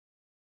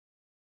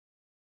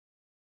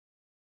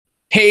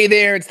Hey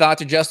there, it's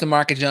Dr. Justin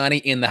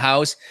Marcagiani in the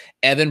house.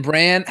 Evan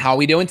Brand, how are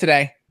we doing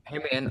today? Hey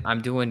man,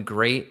 I'm doing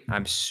great.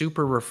 I'm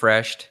super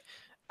refreshed.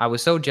 I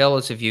was so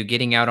jealous of you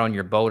getting out on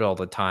your boat all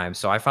the time.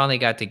 So I finally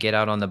got to get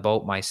out on the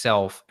boat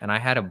myself and I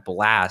had a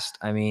blast.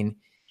 I mean,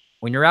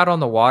 when you're out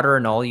on the water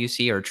and all you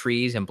see are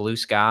trees and blue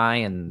sky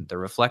and the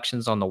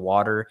reflections on the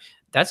water,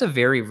 that's a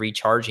very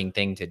recharging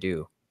thing to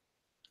do.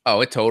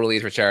 Oh, it totally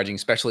is recharging,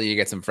 especially you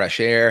get some fresh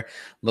air,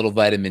 a little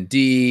vitamin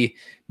D.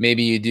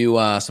 Maybe you do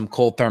some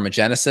cold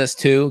thermogenesis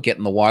too, get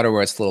in the water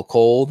where it's a little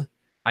cold.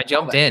 I All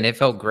jumped that in. good It stuff.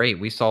 felt great.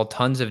 We saw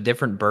tons of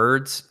different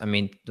birds. I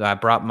mean, I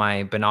brought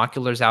my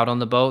binoculars out on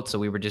the boat, so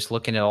we were just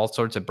looking at all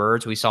sorts of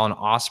birds. We saw an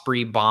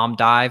osprey bomb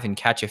dive and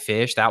catch a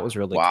fish. That was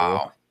really cool.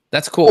 Wow.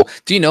 That's cool.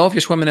 Do you know if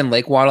you're swimming in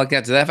lake water like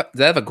that, does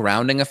that have a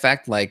grounding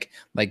effect like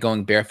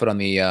going barefoot on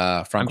the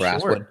front I'm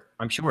grass sure. would?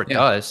 I'm sure it Yeah.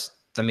 does.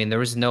 I mean, there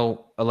was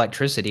no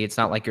electricity. It's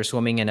not like you're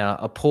swimming in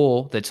a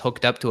pool that's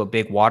hooked up to a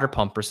big water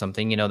pump or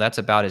something. That's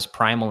about as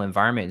primal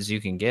environment as you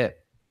can get.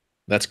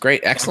 That's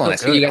great. So I Excellent.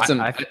 feel I see you good. got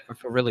some I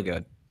feel really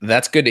good.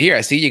 that's good to hear.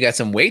 I see you got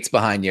some weights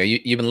behind you.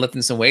 You've been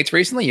lifting some weights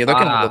recently. You're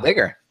looking a little Ah,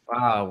 bigger.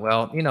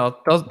 Well,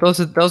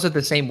 those are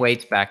the same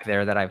weights back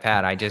there that I've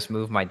had. I just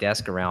moved my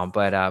desk around,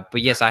 but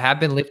yes, I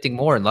have been lifting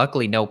more, and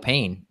luckily, no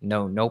pain.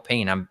 No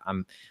pain.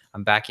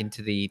 I'm back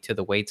into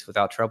the weights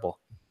without trouble.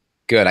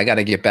 Good. I got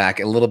to get back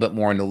a little bit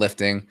more into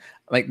lifting.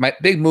 Like my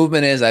big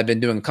movement is I've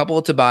been doing a couple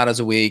of Tabatas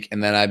a week,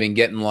 and then I've been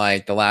getting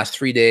like the last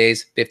 3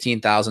 days,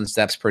 15,000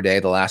 steps per day,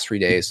 the last 3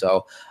 days.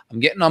 So I'm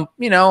getting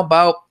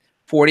about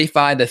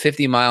 45 to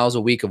 50 miles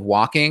a week of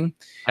walking.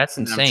 That's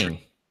And insane.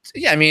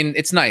 yeah, I mean,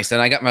 it's nice.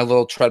 And I got my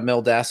little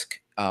treadmill desk.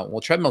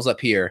 Treadmill's up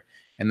here.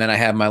 And then I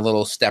have my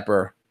little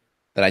stepper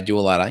that I do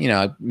a lot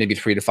of, maybe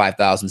 3 to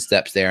 5,000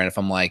 steps there. And if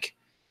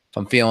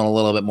I'm feeling a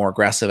little bit more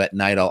aggressive at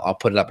night, I'll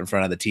put it up in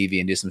front of the TV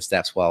and do some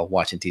steps while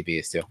watching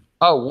TV too.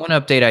 Oh, one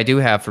update I do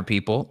have for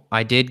people.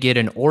 I did get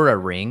an Aura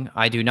ring.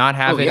 I do not Oh,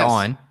 have it yes.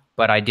 on,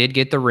 but I did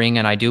get the ring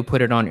and I do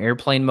put it on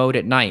airplane mode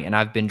at night. And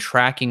I've been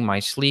tracking my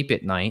sleep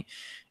at night.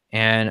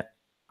 And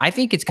I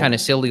think it's kind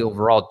of silly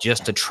overall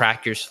just to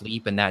track your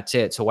sleep and that's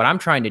it. So what I'm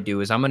trying to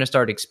do is I'm going to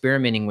start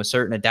experimenting with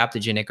certain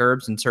adaptogenic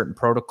herbs and certain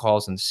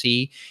protocols and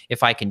see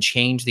if I can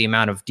change the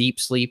amount of deep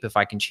sleep, if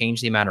I can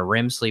change the amount of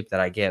REM sleep that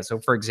I get. So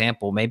for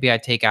example, maybe I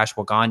take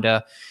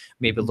ashwagandha,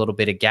 maybe a little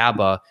bit of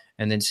GABA,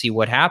 and then see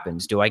what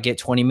happens. Do I get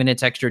 20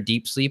 minutes extra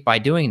deep sleep by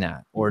doing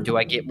that? Or do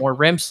I get more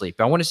REM sleep?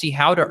 I want to see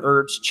how do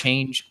herbs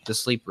change the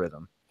sleep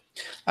rhythm.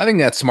 I think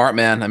that's smart,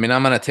 man. I mean,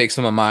 I'm going to take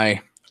some of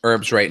my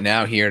herbs right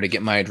now here to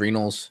get my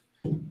adrenals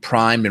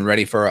primed and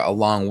ready for a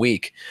long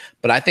week.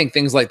 But I think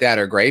things like that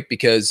are great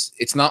because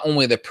it's not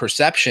only the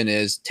perception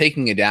is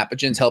taking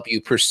adaptogens help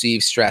you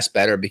perceive stress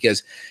better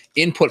because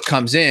input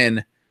comes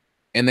in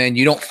and then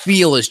you don't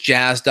feel as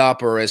jazzed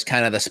up or as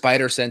kind of the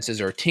spider senses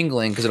are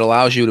tingling because it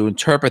allows you to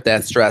interpret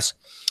that stress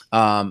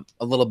a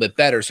little bit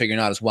better so you're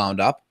not as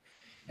wound up.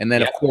 And then,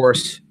 Yeah. of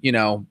course,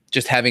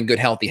 just having good,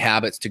 healthy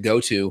habits to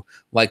go to,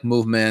 like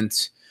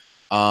movement,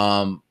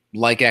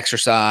 like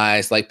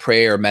exercise, like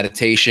prayer, or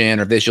meditation,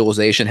 or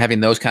visualization, having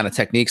those kind of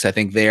techniques, I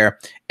think there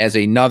as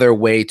another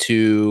way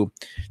to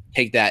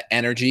take that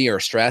energy or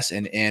stress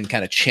and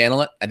kind of channel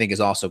it, I think is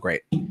also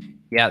great.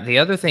 Yeah, the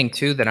other thing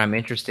too that I'm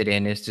interested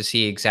in is to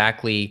see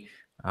exactly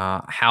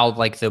how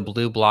like the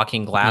blue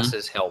blocking Mhm.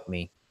 glasses help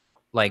me.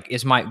 Like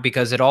is my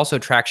because it also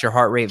tracks your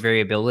heart rate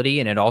variability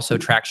and it also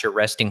tracks your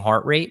resting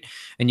heart rate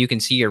and you can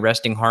see your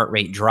resting heart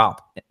rate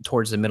drop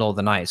towards the middle of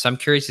the night. So I'm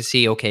curious to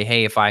see, okay,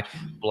 hey, if I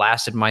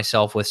blasted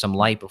myself with some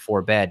light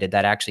before bed, did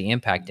that actually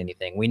impact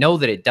anything? We know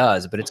that it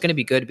does, but it's going to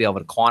be good to be able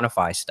to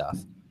quantify stuff.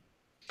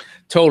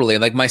 Totally.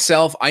 Like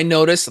myself, I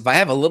notice if I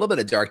have a little bit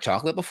of dark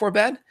chocolate before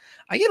bed,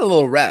 I get a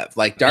little rev.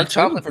 Like Me dark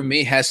chocolate too. for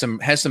me has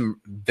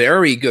some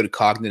very good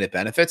cognitive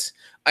benefits.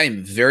 I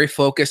am very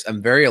focused.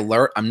 I'm very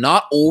alert. I'm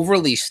not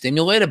overly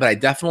stimulated, but I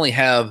definitely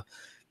have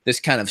this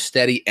kind of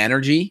steady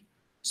energy.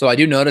 So I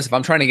do notice if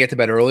I'm trying to get to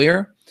bed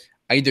earlier,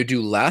 I either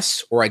do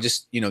less or I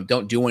just,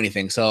 don't do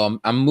anything. So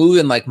I'm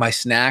moving like my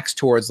snacks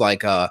towards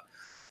like a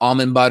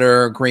almond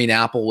butter, green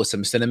apple with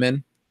some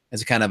cinnamon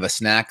as a kind of a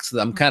snack. So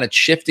I'm kind of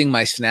shifting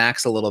my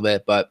snacks a little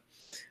bit, but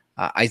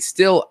I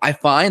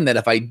find that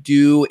if I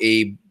do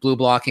a blue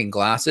blocking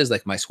glasses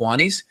like my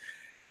Swannies,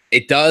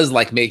 it does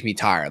like make me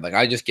tired. Like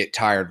I just get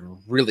tired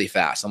really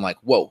fast. I'm like,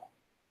 whoa.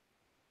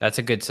 That's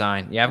a good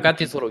sign. Yeah, I've got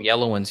these little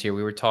yellow ones here.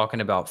 We were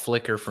talking about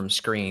flicker from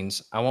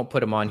screens. I won't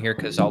put them on here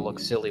because I'll look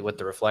silly with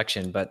the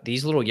reflection. But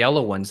these little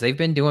yellow ones, they've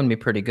been doing me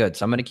pretty good.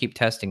 So I'm going to keep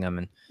testing them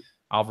and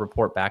I'll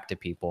report back to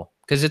people.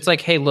 Because it's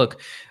like, hey,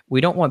 look, we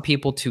don't want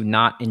people to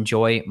not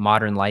enjoy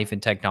modern life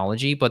and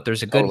technology, but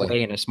there's a good Totally.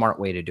 way and a smart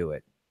way to do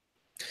it.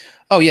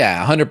 Oh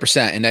yeah, 100%.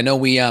 And I know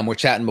we were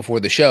chatting before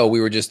the show. We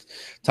were just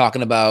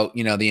talking about,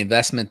 the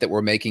investment that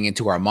we're making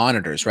into our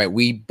monitors, right?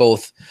 We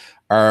both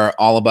are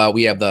all about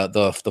we have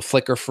the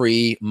flicker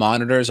free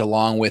monitors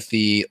along with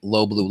the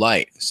low blue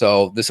light.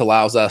 So this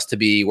allows us to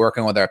be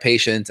working with our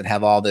patients and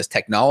have all this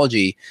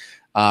technology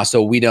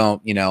so we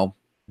don't,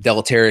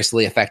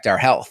 deleteriously affect our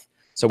health.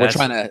 So we're That's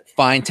trying to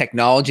find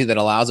technology that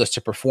allows us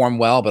to perform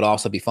well but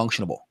also be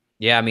functional.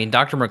 Yeah, I mean,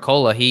 Dr.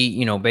 Mercola,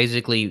 he,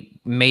 basically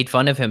made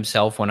fun of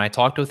himself when I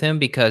talked with him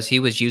because he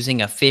was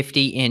using a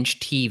 50-inch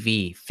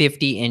TV,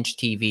 50-inch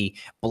TV,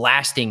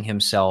 blasting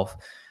himself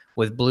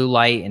with blue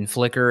light and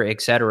flicker,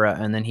 etc.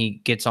 And then he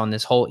gets on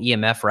this whole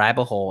EMF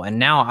rabbit hole. And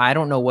now I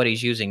don't know what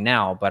he's using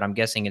now, but I'm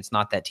guessing it's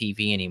not that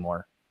TV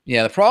anymore.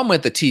 Yeah, the problem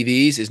with the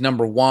TVs is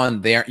number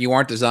one, you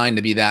aren't designed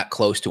to be that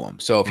close to them.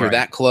 So if you're Right.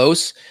 that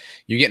close,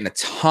 you're getting a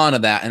ton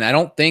of that. And I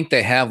don't think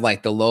they have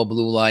like the low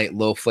blue light,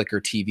 low flicker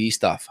TV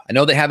stuff. I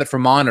know they have it for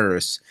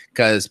monitors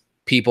because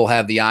people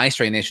have the eye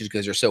strain issues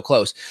because they're so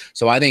close.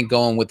 So I think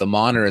going with the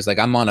monitors, like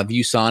I'm on a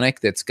ViewSonic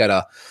that's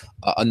got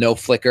a no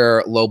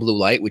flicker, low blue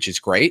light, which is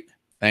great.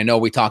 And I know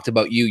we talked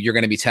about you're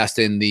going to be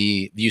testing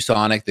the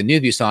ViewSonic, the new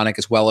ViewSonic,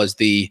 as well as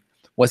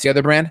what's the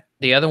other brand?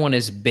 The other one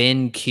is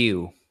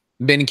BenQ.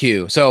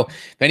 BenQ. So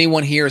if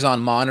anyone here is on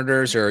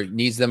monitors or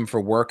needs them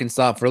for work and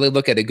stuff, really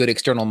look at a good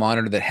external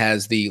monitor that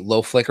has the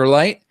low flicker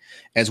light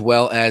as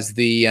well as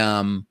the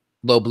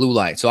low blue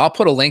light. So I'll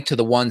put a link to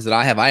the ones that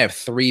I have. I have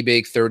 3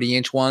 big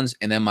 30-inch ones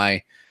and then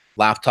my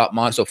laptop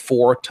monitor. So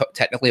 4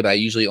 technically, but I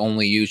usually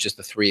only use just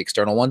the 3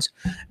 external ones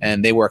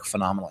and they work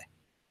phenomenally.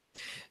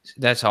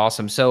 That's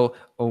awesome. So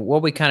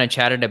what we kind of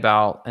chatted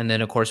about, and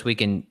then of course we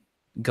can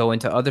go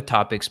into other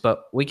topics,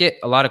 but we get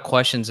a lot of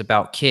questions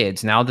about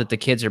kids now that the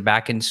kids are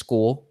back in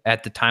school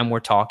at the time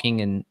we're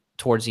talking and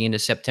towards the end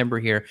of September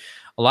here.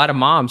 A lot of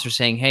moms are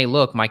saying, hey,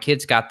 look, my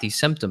kid's got these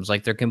symptoms,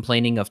 like they're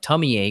complaining of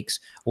tummy aches.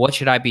 What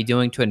should I be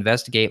doing to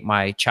investigate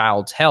my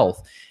child's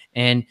health?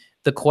 And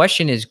the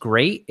question is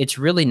great. It's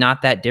really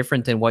not that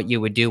different than what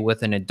you would do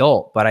with an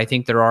adult, but I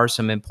think there are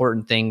some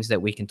important things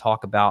that we can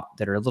talk about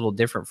that are a little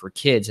different for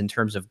kids in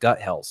terms of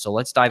gut health. So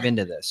let's dive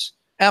into this.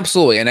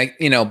 Absolutely.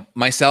 And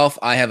myself,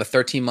 I have a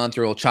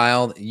 13-month-old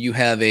child. You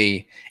have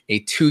a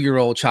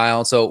 2-year-old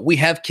child. So we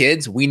have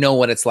kids. We know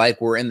what it's like.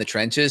 We're in the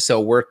trenches.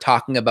 So we're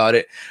talking about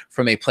it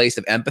from a place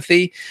of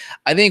empathy.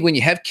 I think when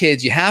you have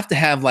kids, you have to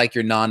have like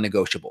your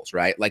non-negotiables,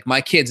 right? Like my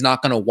kid's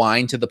not going to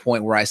whine to the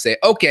point where I say,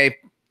 okay,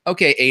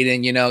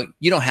 Aiden,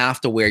 you don't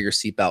have to wear your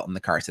seatbelt in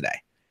the car today,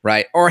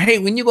 right? Or, hey,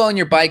 when you go on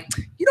your bike,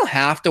 you don't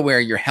have to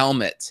wear your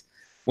helmet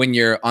when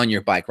you're on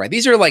your bike, right?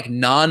 These are like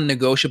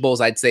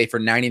non-negotiables, I'd say, for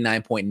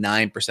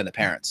 99.9% of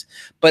parents.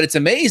 But it's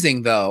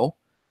amazing, though,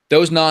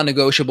 those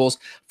non-negotiables,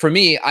 for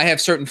me, I have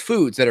certain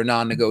foods that are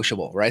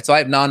non-negotiable, right? So I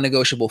have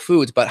non-negotiable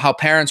foods, but how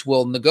parents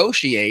will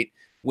negotiate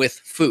with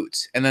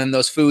foods. And then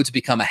those foods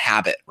become a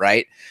habit,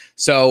 right?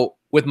 So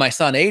with my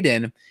son,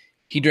 Aiden,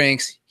 he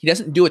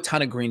doesn't do a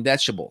ton of green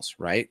vegetables,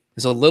 right?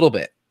 There's a little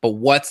bit. But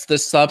what's the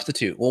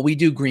substitute? Well, we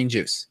do green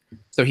juice.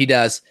 So he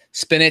does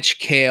spinach,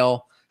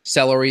 kale,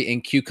 celery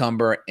and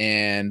cucumber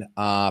and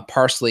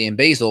parsley and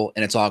basil,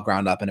 and it's all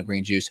ground up in a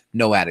green juice,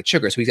 no added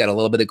sugar. So he's got a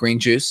little bit of green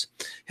juice.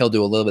 He'll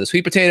do a little bit of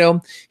sweet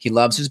potato. He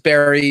loves his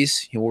berries.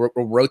 He will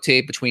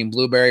rotate between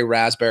blueberry,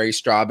 raspberry,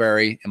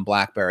 strawberry, and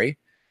blackberry.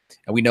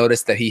 And we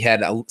noticed that he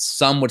had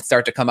some would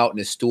start to come out in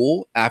his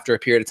stool after a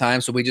period of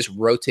time. So we just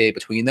rotate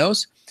between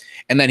those.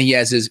 And then he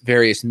has his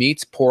various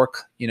meats,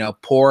 pork,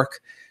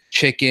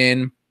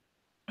 chicken,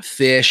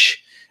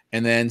 fish,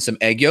 and then some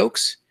egg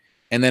yolks.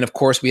 And then, of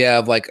course, we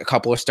have like a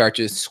couple of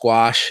starches,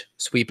 squash,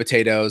 sweet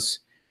potatoes,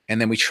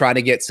 and then we try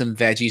to get some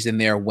veggies in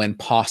there when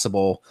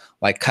possible,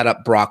 like cut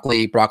up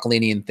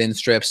broccolini in thin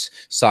strips,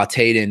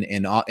 sauteed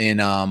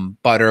in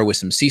butter with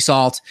some sea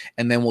salt,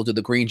 and then we'll do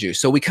the green juice.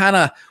 So we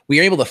are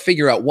able to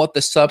figure out what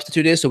the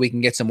substitute is so we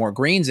can get some more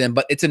greens in,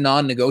 but it's a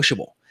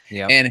non-negotiable.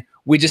 Yeah. And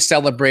we just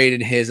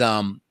celebrated his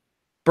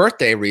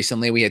birthday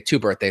recently. We had 2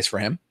 birthdays for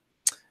him.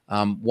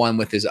 One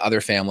with his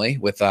other family,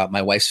 with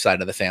my wife's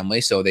side of the family,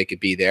 so they could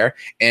be there.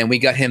 And we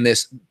got him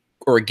this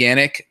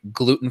organic,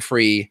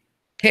 gluten-free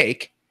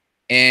cake,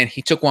 and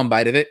he took one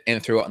bite of it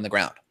and threw it on the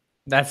ground.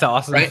 That's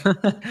awesome. Right?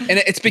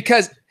 And it's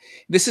because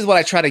this is what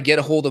I try to get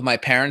a hold of my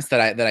parents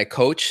that I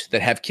coach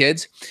that have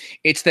kids.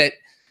 It's that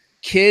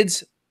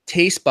kids'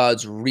 taste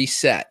buds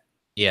reset.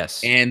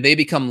 Yes. And they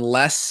become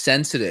less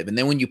sensitive. And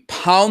then when you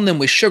pound them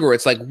with sugar,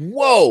 it's like,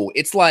 whoa,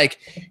 it's like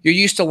you're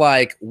used to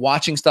like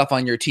watching stuff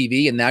on your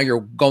TV. And now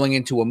you're going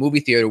into a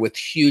movie theater with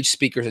huge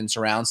speakers and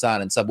surround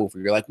sound and subwoofer.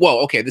 You're like, whoa,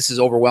 okay, this is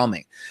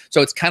overwhelming.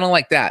 So it's kind of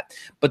like that.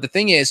 But the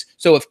thing is,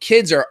 so if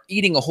kids are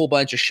eating a whole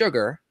bunch of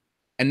sugar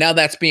and now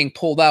that's being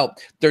pulled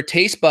out, their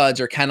taste buds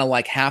are kind of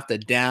like have to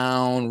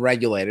down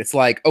regulate. It's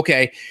like,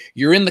 okay,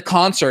 you're in the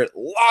concert,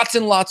 lots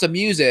and lots of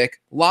music,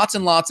 lots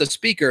and lots of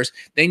speakers.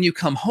 Then you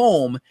come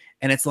home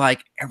and it's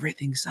like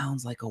everything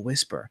sounds like a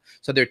whisper.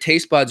 So their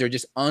taste buds are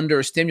just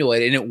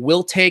understimulated, and it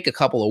will take a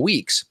couple of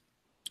weeks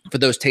for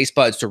those taste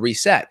buds to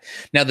reset.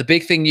 Now, the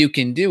big thing you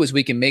can do is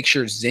we can make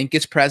sure zinc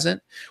is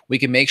present. We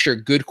can make sure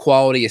good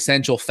quality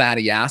essential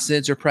fatty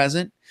acids are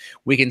present.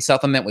 We can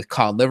supplement with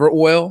cod liver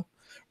oil,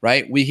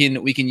 right? We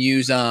can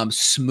use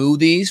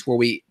smoothies where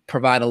we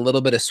provide a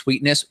little bit of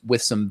sweetness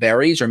with some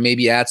berries, or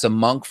maybe add some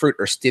monk fruit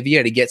or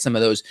stevia to get some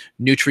of those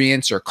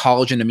nutrients or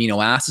collagen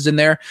amino acids in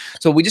there.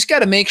 So we just got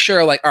to make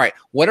sure, like, all right,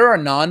 what are our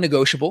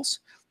non-negotiables?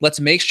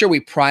 Let's make sure we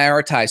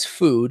prioritize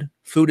food.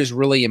 Food is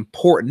really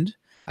important.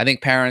 I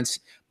think parents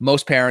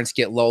most parents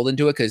get lulled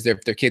into it because their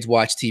kids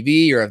watch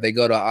TV, or if they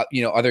go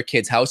to other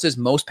kids' houses.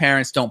 Most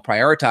parents don't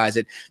prioritize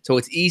it, so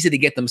it's easy to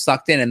get them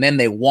sucked in, and then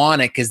they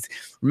want it because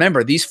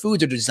remember, these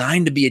foods are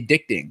designed to be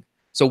addicting.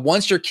 So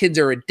once your kids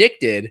are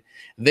addicted,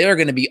 they're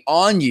going to be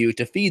on you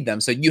to feed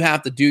them. So you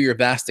have to do your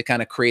best to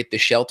kind of create the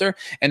shelter.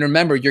 And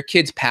remember, your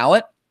kid's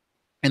palate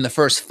in the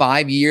first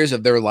 5 years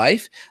of their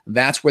life,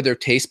 that's where their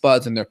taste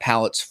buds and their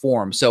palates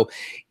form. So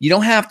you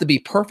don't have to be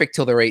perfect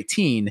till they're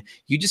 18.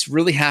 You just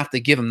really have to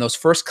give them those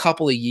first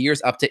couple of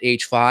years up to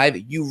age 5.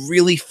 You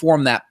really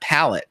form that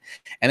palate,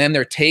 and then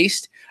their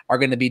taste are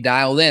going to be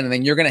dialed in. And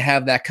then you're going to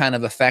have that kind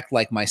of effect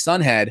like my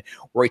son had,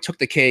 where he took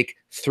the cake,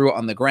 threw it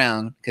on the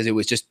ground because it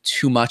was just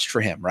too much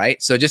for him,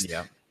 right? So just,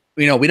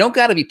 we don't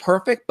got to be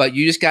perfect, but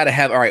you just got to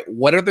have, all right,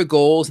 what are the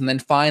goals? And then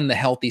find the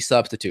healthy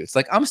substitutes.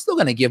 Like, I'm still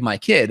going to give my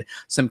kid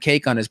some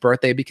cake on his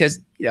birthday because,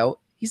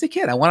 he's a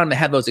kid. I want him to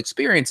have those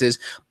experiences,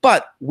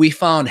 but we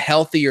found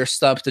healthier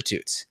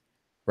substitutes,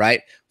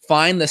 right?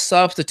 Find the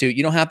substitute.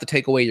 You don't have to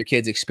take away your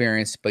kid's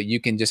experience, but you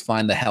can just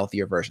find the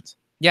healthier versions.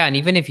 Yeah, and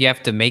even if you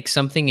have to make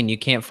something and you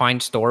can't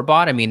find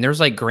store-bought, I mean, there's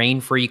like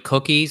grain-free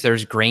cookies,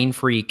 there's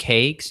grain-free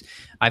cakes.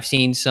 I've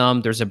seen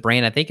there's a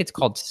brand, I think it's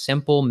called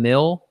Simple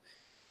Mill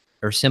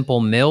or Simple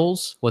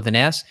Mills with an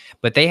S,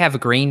 but they have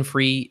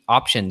grain-free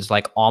options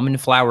like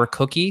almond flour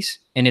cookies,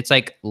 and it's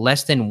like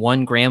less than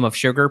 1 gram of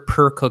sugar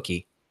per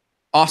cookie.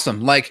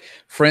 Awesome. Like,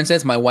 for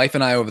instance, my wife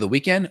and I over the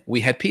weekend,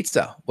 we had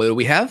pizza. What do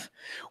we have?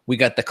 We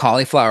got the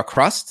cauliflower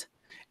crust,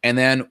 and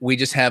then we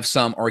just have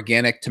some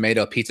organic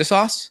tomato pizza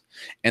sauce.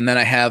 And then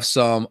I have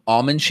some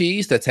almond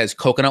cheese that has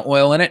coconut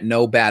oil in it,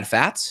 no bad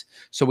fats.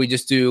 So we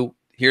just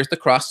here's the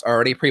crust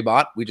already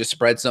pre-bought. We just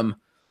spread some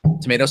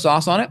tomato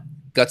sauce on it,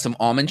 got some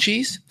almond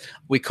cheese.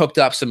 We cooked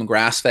up some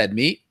grass-fed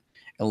meat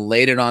and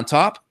laid it on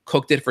top,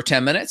 cooked it for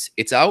 10 minutes.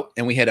 It's out,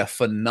 and we had a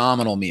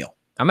phenomenal meal.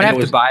 I'm going to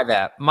have to buy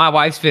that. My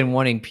wife's been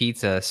wanting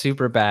pizza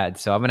super bad,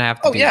 so I'm going to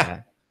have to do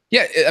that.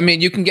 Yeah, I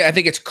mean, you can get, I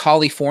think it's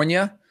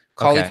California,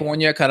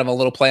 kind of a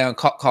little play on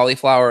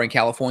cauliflower in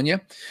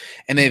California.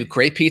 And they have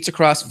great pizza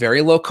crust,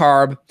 very low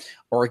carb,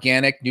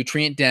 organic,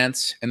 nutrient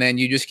dense. And then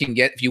you just can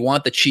get, if you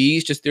want the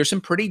cheese, there's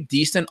some pretty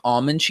decent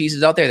almond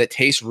cheeses out there that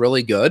taste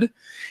really good.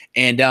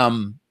 And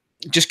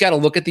just got to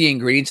look at the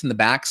ingredients in the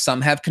back.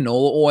 Some have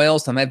canola oil,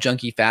 some have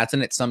junky fats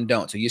in it, some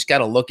don't. So you just got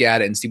to look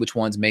at it and see which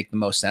ones make the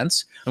most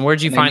sense. And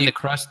where'd you find the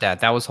crust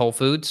at? That was Whole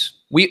Foods?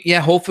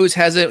 Whole Foods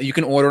has it. You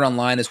can order it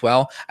online as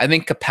well. I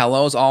think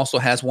Capello's also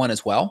has one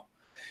as well.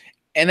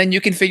 And then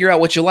you can figure out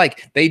what you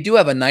like. They do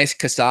have a nice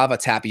cassava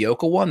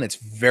tapioca one that's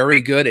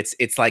very good.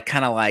 It's like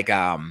kind of like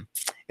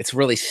it's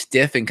really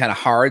stiff and kind of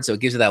hard, so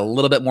it gives it that a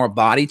little bit more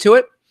body to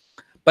it.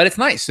 But it's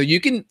nice. So you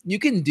can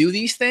do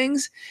these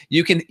things.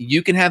 You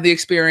can have the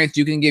experience.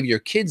 You can give your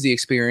kids the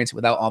experience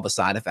without all the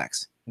side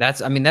effects. That's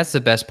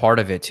the best part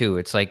of it too.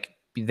 It's like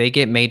they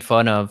get made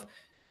fun of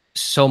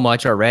so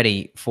much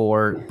already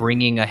for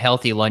bringing a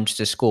healthy lunch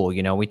to school.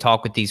 We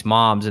talk with these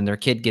moms and their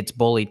kid gets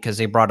bullied because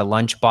they brought a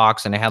lunch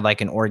box and they had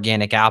like an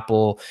organic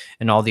apple,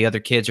 and all the other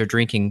kids are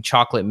drinking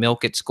chocolate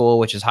milk at school,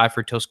 which is high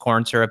fructose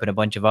corn syrup and a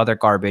bunch of other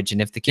garbage.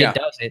 And if the kid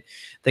does it,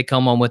 they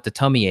come home with the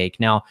tummy ache.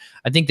 Now,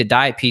 I think the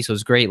diet piece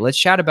was great. Let's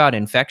chat about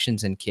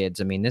infections in kids.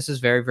 I mean, this is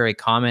very, very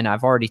common.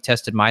 I've already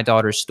tested my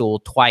daughter's stool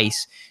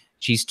twice.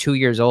 She's 2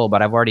 years old,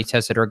 but I've already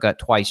tested her gut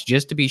twice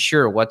just to be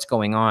sure what's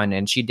going on.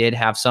 And she did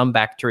have some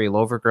bacterial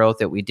overgrowth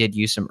that we did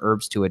use some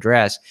herbs to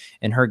address.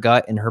 And her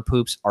gut and her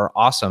poops are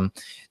awesome.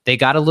 They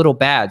got a little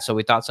bad, so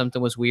we thought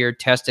something was weird,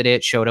 tested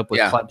it, showed up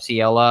with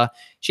Klebsiella.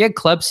 She had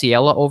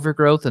Klebsiella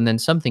overgrowth and then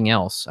something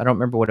else. I don't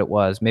remember what it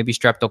was, maybe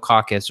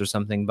Streptococcus or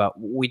something, but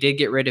we did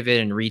get rid of it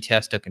and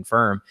retest to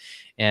confirm.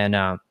 And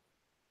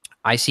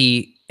I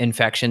see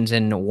infections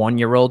in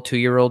 1-year-old,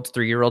 2-year-olds,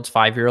 3-year-olds,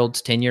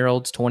 5-year-olds,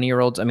 10-year-olds,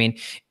 20-year-olds. I mean,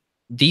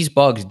 these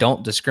bugs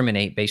don't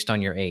discriminate based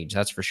on your age.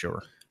 That's for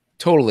sure.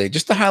 Totally.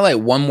 Just to highlight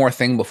one more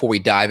thing before we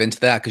dive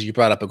into that, because you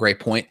brought up a great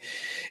point,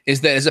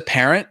 is that as a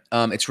parent,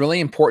 it's really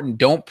important.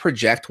 Don't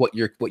project what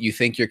you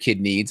think your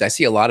kid needs. I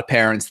see a lot of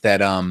parents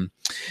that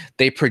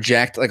they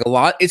project like a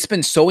lot. It's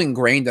been so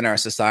ingrained in our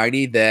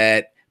society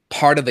that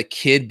part of the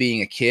kid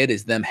being a kid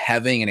is them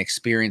having and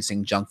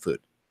experiencing junk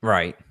food.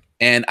 Right.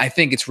 And I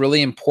think it's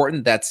really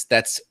important.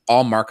 That's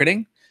all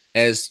marketing.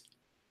 As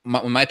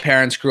when my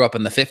parents grew up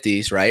in the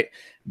 50s, right?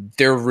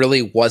 There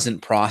really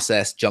wasn't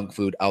processed junk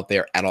food out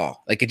there at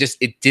all. Like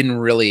it didn't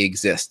really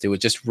exist. It was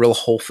just real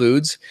whole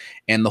foods,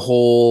 and the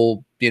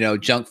whole,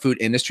 junk food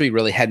industry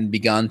really hadn't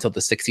begun till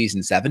the 60s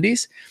and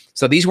 70s.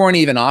 So these weren't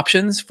even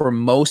options for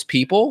most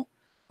people.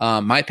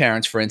 My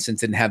parents, for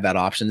instance, didn't have that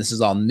option. This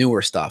is all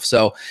newer stuff.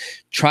 So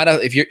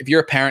if you're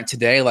a parent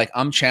today, like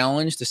I'm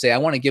challenged to say, I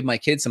want to give my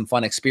kids some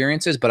fun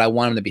experiences, but I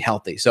want them to be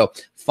healthy. So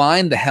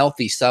find the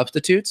healthy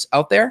substitutes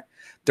out there.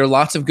 There are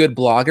lots of good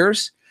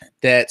bloggers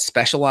that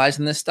specialize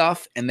in this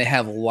stuff, and they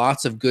have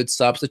lots of good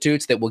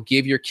substitutes that will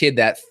give your kid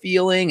that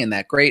feeling and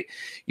that great,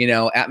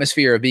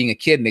 atmosphere of being a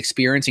kid and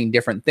experiencing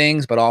different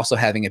things, but also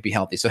having it be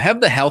healthy. So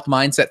have the health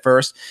mindset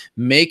first.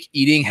 Make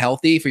eating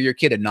healthy for your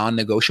kid a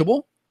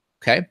non-negotiable.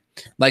 Okay.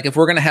 Like if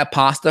we're going to have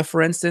pasta,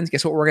 for instance,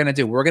 guess what we're going to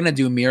do? We're going to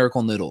do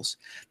miracle noodles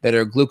that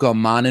are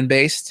glucomannan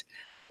based,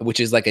 which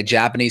is like a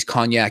Japanese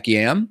cognac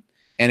yam,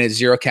 and it's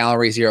 0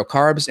 calories, 0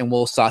 carbs. And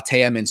we'll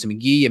saute them in some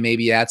ghee and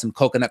maybe add some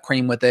coconut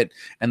cream with it.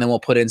 And then we'll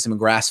put in some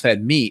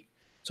grass-fed meat.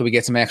 So we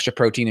get some extra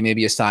protein and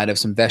maybe a side of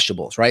some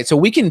vegetables, right? So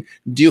we can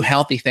do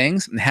healthy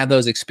things and have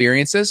those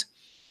experiences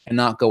and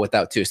not go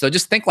without too. So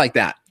just think like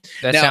that.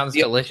 That sounds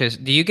delicious.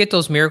 Do you get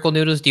those miracle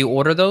noodles? Do you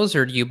order those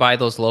or do you buy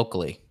those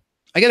locally?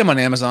 I get them on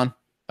Amazon.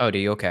 Oh, do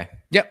you? Okay.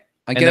 Yep.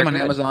 I get them on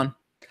Amazon.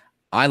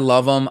 I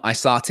love them. I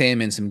saute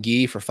them in some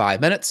ghee for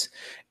 5 minutes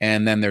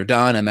and then they're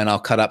done. And then I'll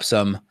cut up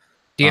some.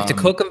 Do you have to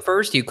cook them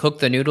first? Do you cook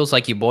the noodles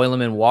like you boil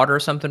them in water or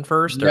something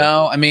first? Or?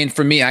 No, I mean,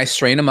 for me, I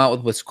strain them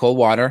out with cold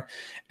water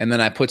and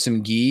then I put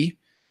some ghee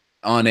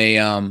on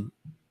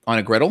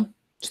a griddle,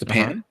 just a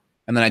pan.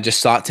 And then I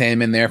just saute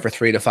them in there for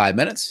 3 to 5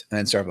 minutes and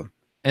then serve them.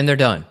 And they're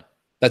done.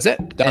 That's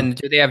it. Done. And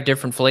do they have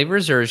different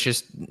flavors or is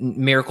just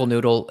miracle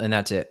noodle and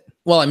that's it?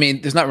 Well, I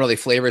mean, there's not really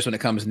flavors when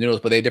it comes to noodles,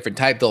 but they have different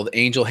types. They'll have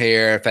angel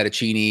hair,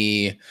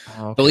 fettuccine.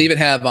 Okay. They'll even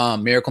have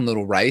miracle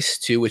noodle rice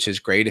too, which is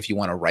great if you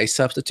want a rice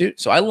substitute.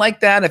 So I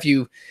like that if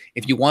you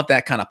want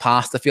that kind of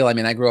pasta feel. I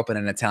mean, I grew up in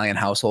an Italian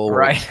household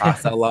where we eat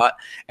pasta a lot,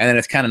 and then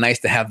it's kind of nice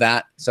to have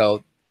that.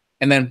 So,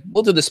 and then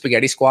we'll do the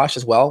spaghetti squash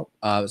as well.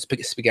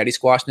 Spaghetti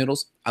squash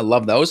noodles. I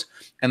love those.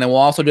 And then we'll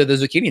also do the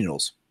zucchini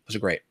noodles. Those are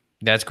great.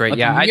 That's great. But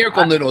yeah,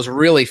 miracle noodles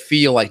really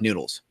feel like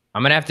noodles.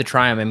 I'm going to have to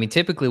try them. I mean,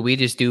 typically we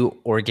just do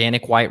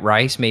organic white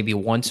rice maybe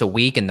once a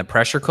week in the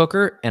pressure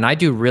cooker, and I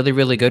do really,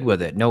 really good with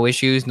it. No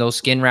issues, no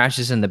skin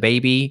rashes in the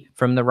baby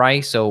from the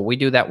rice. So we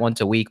do that once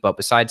a week, but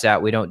besides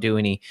that, we don't do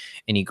any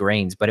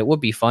grains, but it would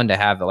be fun to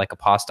have like a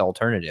pasta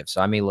alternative.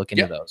 So I may look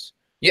into those.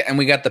 Yeah. And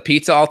we got the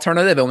pizza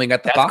alternative and we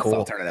got the pasta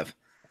alternative.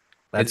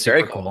 That's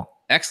very cool.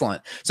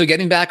 Excellent. So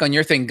getting back on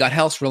your thing, gut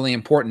health's really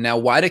important. Now,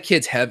 why do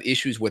kids have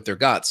issues with their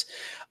guts?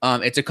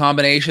 It's a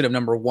combination of,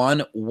 number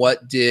one,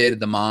 what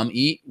did the mom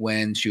eat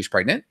when she was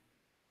pregnant,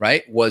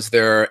 right? Was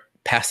there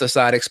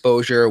pesticide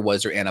exposure?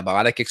 Was there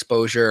antibiotic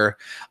exposure?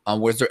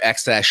 Was there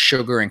excess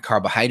sugar and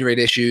carbohydrate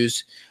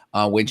issues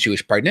when she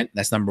was pregnant?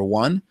 That's number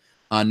one.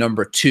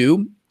 Number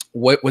two,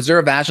 was there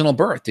a vaginal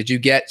birth? Did you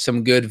get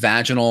some good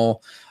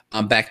vaginal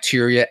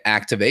bacteria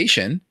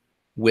activation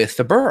with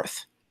the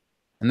birth?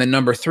 And then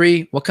number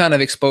three, what kind of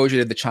exposure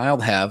did the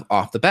child have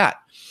off the bat?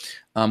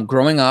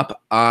 Growing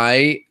up,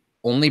 I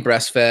only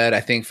breastfed, I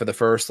think, for the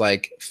first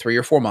like 3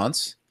 or 4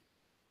 months,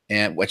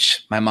 and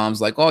which my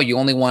mom's like, "Oh, you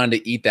only wanted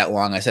to eat that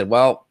long." I said,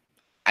 "Well,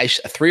 a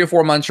 3 or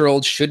 4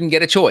 month-old shouldn't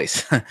get a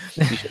choice.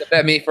 You should have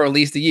fed me for at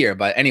least a year."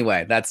 But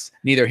anyway, that's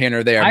neither here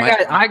nor there.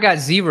 I got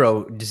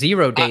zero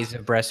days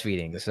of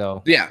breastfeeding.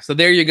 So yeah, so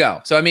there you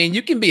go. So I mean,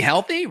 you can be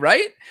healthy,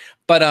 right?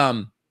 But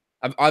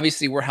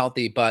obviously we're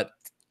healthy, but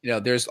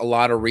there's a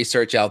lot of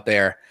research out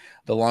there.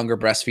 The longer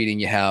breastfeeding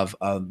you have,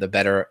 the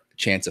better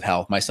chance of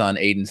health. My son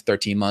Aiden's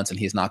 13 months and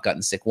he's not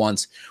gotten sick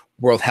once.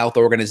 World Health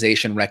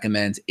Organization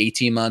recommends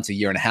 18 months, a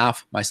year and a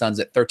half. My son's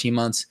at 13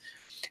 months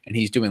and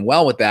he's doing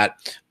well with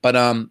that. But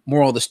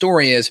moral of the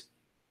story is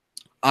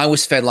I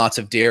was fed lots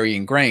of dairy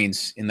and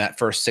grains in that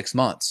first 6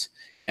 months,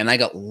 and I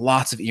got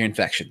lots of ear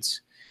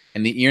infections.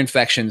 And the ear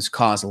infections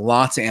caused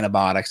lots of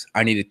antibiotics.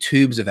 I needed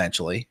tubes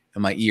eventually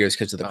in my ears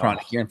because of the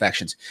chronic ear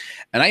infections.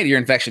 And I had ear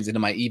infections into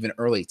my even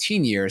early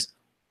teen years.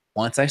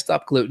 Once I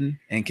stopped gluten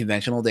and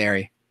conventional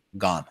dairy,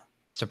 gone.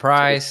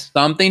 Surprise. So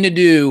something to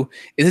do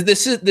is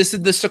this is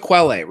the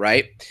sequelae,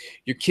 right?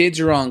 Your kids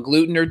are on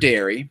gluten or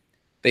dairy.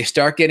 They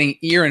start getting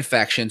ear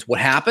infections. What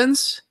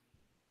happens?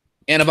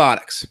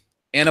 Antibiotics.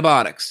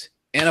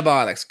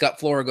 Gut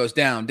flora goes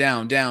down.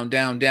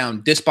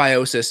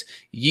 Dysbiosis,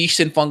 yeast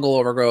and fungal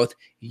overgrowth.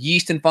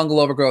 Yeast and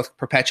fungal overgrowth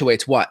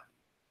perpetuates what?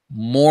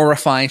 More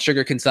refined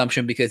sugar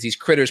consumption, because these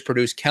critters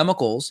produce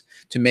chemicals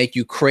to make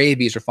you crave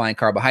these refined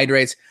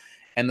carbohydrates.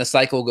 And the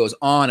cycle goes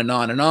on and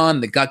on and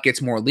on. The gut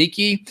gets more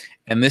leaky.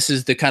 And this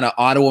is the kind of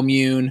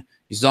autoimmune,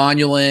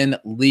 zonulin,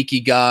 leaky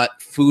gut,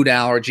 food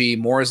allergy,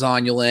 more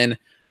zonulin,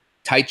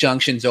 tight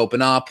junctions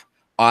open up,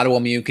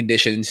 autoimmune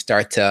conditions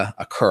start to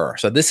occur.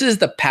 So this is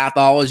the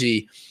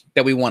pathology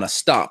that we want to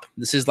stop.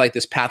 This is like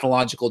this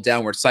pathological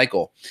downward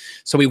cycle.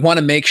 So we want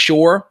to make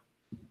sure,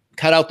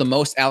 cut out the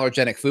most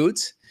allergenic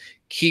foods,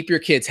 keep your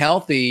kids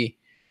healthy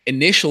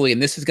initially,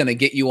 and this is going to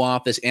get you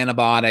off this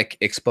antibiotic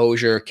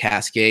exposure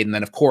cascade. And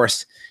then, of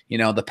course,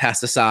 the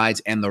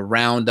pesticides and the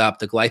Roundup,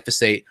 the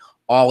glyphosate,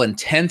 all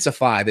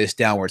intensify this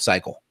downward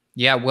cycle.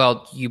 Yeah,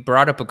 well, you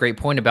brought up a great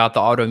point about the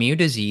autoimmune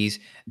disease.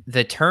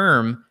 The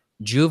term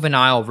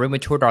juvenile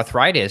rheumatoid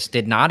arthritis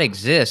did not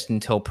exist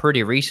until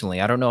pretty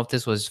recently. I don't know if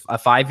this was a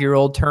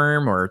 5-year-old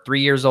term or 3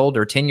 years old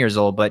or 10 years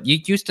old, but you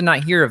used to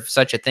not hear of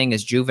such a thing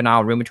as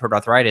juvenile rheumatoid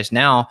arthritis.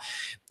 Now,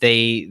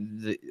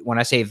 when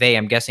I say they,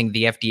 I'm guessing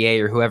the FDA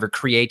or whoever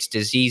creates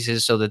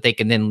diseases so that they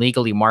can then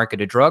legally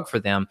market a drug for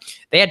them.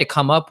 They had to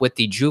come up with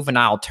the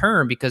juvenile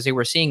term because they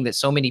were seeing that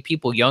so many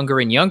people younger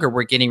and younger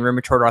were getting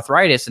rheumatoid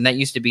arthritis. And that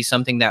used to be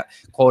something that,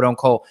 quote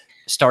unquote,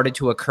 started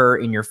to occur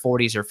in your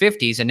 40s or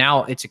 50s, and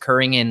now it's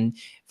occurring in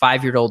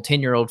 5-year-old,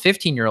 10-year-old,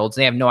 15-year-olds.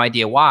 They have no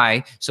idea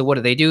why. So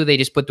what do? They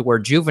just put the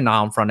word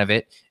juvenile in front of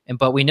it.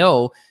 But we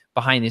know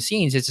behind the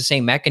scenes, it's the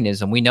same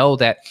mechanism. We know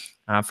that,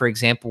 for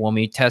example, when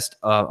we test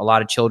a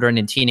lot of children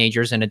and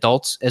teenagers and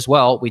adults as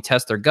well, we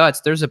test their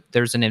guts.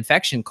 There's an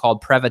infection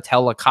called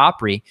Prevotella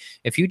copri.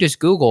 If you just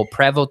Google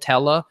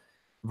Prevotella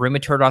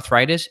rheumatoid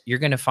arthritis, you're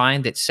going to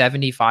find that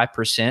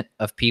 75%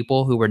 of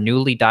people who were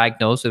newly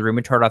diagnosed with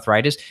rheumatoid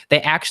arthritis,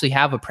 they actually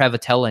have a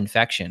Prevotella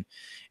infection.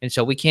 And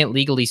so we can't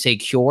legally say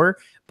cure,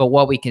 but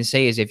what we can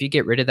say is if you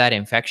get rid of that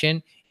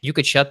infection, you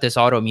could shut this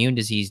autoimmune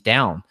disease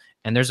down.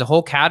 And there's a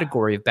whole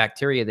category of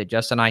bacteria that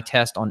Justin and I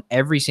test on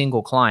every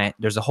single client.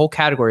 There's a whole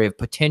category of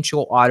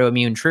potential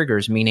autoimmune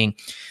triggers, meaning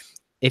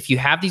if you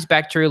have these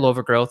bacterial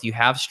overgrowth, you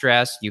have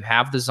stress, you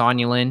have the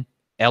zonulin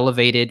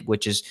elevated,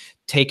 which is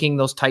taking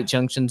those tight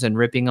junctions and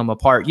ripping them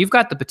apart, you've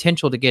got the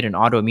potential to get an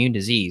autoimmune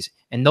disease.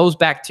 And those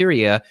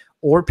bacteria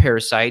or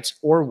parasites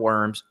or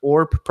worms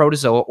or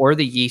protozoa or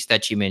the yeast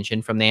that you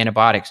mentioned from the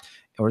antibiotics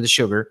or the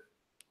sugar,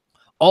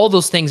 all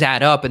those things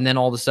add up, and then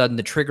all of a sudden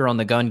the trigger on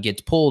the gun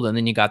gets pulled, and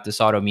then you got this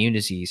autoimmune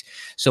disease.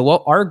 So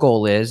what our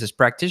goal is as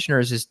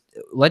practitioners is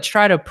let's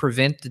try to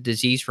prevent the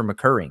disease from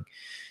occurring.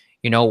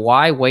 You know,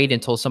 why wait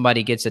until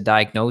somebody gets a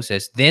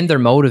diagnosis? Then they're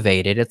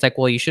motivated. It's like,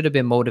 well, you should have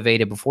been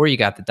motivated before you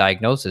got the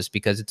diagnosis,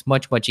 because it's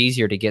much, much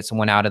easier to get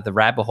someone out of the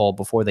rabbit hole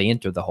before they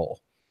enter the hole.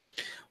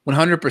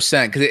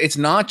 100%, because it's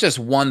not just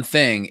one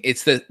thing.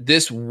 It's that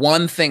this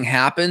one thing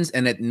happens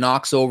and it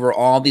knocks over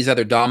all these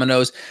other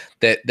dominoes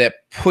that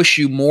push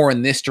you more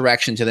in this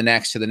direction to the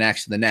next, to the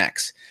next, to the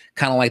next.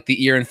 Kind of like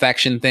the ear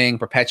infection thing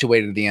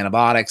perpetuated the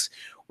antibiotics,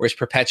 which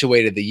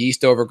perpetuated the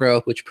yeast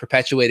overgrowth, which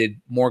perpetuated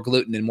more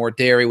gluten and more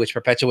dairy, which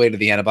perpetuated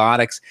the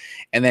antibiotics.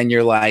 And then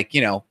you're like,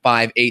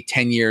 5, 8,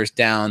 10 years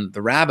down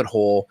the rabbit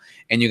hole,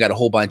 and you got a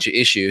whole bunch of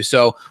issues.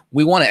 So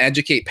we want to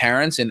educate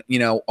parents and,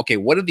 okay,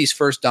 what are these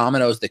first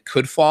dominoes that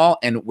could fall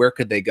and where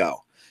could they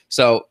go?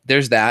 So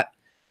there's that.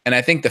 And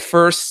I think the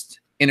first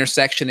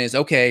intersection is,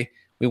 okay,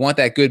 we want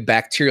that good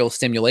bacterial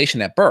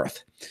stimulation at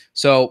birth.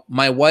 So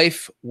my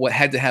wife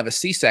had to have a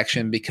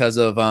C-section because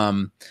of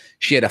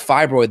she had a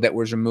fibroid that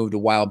was removed a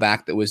while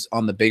back that was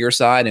on the bigger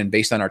side, and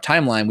based on our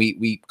timeline,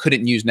 we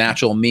couldn't use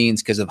natural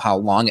means because of how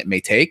long it may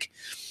take.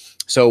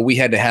 So we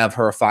had to have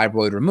her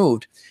fibroid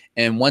removed.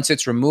 And once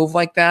it's removed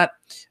like that,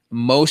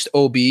 most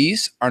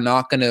OBs are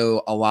not going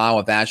to allow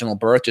a vaginal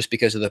birth just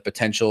because of the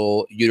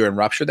potential uterine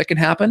rupture that can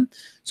happen.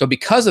 So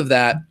because of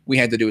that, we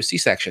had to do a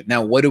C-section.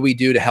 Now, what do we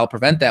do to help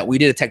prevent that? We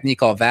did a technique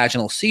called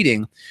vaginal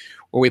seeding,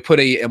 where we put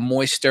a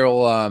moist,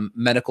 sterile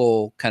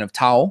medical kind of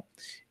towel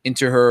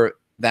into her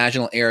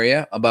vaginal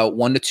area about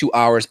 1 to 2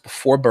 hours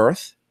before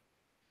birth.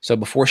 So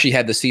before she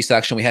had the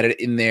C-section, we had it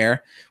in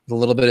there with a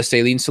little bit of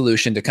saline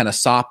solution to kind of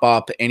sop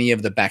up any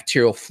of the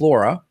bacterial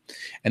flora.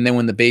 And then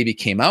when the baby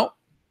came out,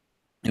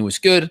 it was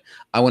good.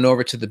 I went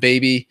over to the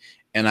baby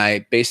and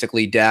I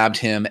basically dabbed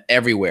him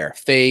everywhere: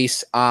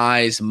 face,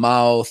 eyes,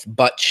 mouth,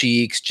 butt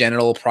cheeks,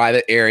 genital,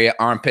 private area,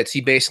 armpits. He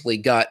basically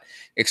got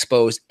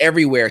exposed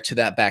everywhere to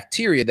that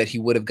bacteria that he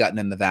would have gotten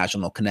in the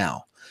vaginal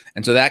canal.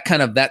 And so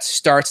that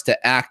starts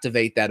to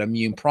activate that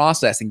immune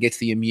process and gets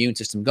the immune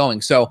system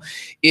going. So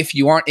if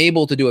you aren't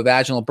able to do a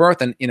vaginal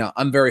birth, and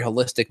I'm very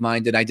holistic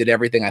minded, I did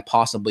everything I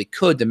possibly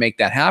could to make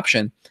that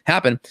happen.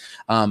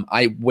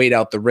 I weighed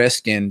out the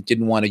risk and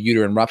didn't want a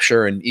uterine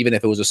rupture. And even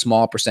if it was a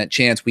small percent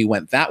chance, we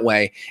went that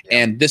way. Yeah.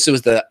 And this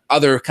was the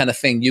other kind of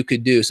thing you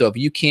could do. So if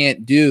you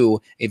can't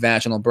do a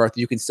vaginal birth,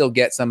 you can still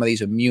get some of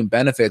these immune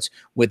benefits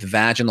with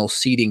vaginal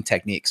seeding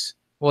techniques.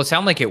 Well, it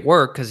sounds like it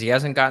worked because he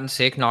hasn't gotten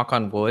sick, knock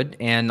on wood.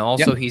 And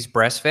also he's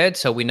breastfed.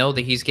 So we know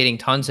that he's getting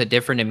tons of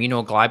different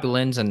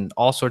immunoglobulins and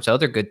all sorts of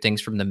other good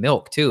things from the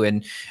milk too.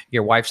 And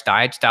your wife's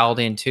diet's dialed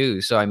in too.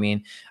 So, I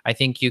mean, I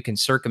think you can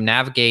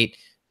circumnavigate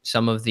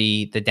some of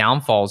the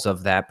downfalls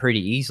of that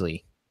pretty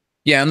easily.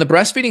 Yeah. On the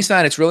breastfeeding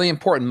side, it's really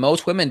important.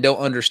 Most women don't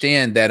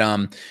understand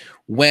that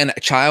when a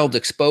child's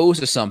exposed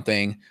to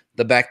something,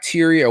 the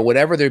bacteria or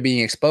whatever they're being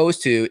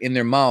exposed to in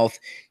their mouth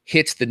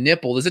hits the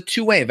nipple. There's a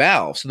two-way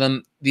valve. So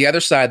then the other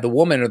side, the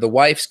woman or the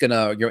wife's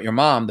your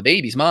mom, the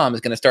baby's mom,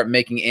 is gonna start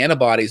making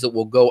antibodies that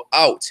will go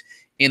out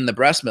in the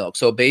breast milk.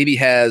 So a baby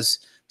has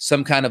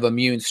some kind of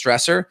immune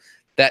stressor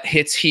that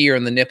hits here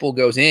and the nipple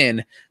goes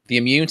in. The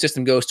immune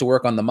system goes to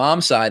work on the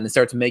mom's side and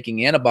starts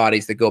making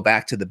antibodies that go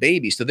back to the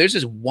baby. So there's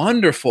this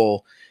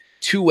wonderful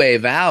two-way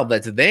valve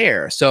that's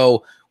there.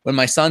 So when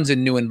my son's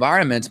in new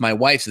environments, my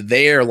wife's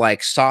there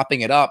like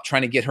sopping it up,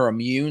 trying to get her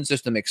immune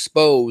system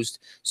exposed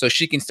so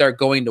she can start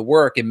going to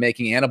work and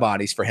making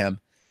antibodies for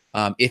him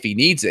if he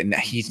needs it. And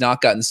he's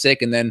not gotten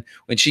sick. And then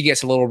when she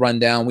gets a little run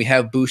down, we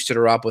have boosted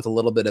her up with a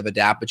little bit of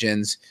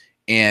adaptogens,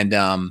 and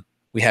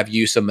we have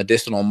used some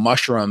medicinal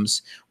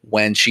mushrooms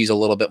when she's a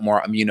little bit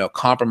more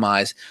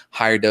immunocompromised,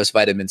 higher dose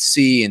vitamin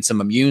C and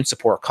some immune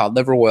support called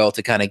liver oil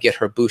to kind of get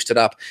her boosted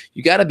up.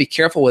 You got to be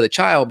careful with a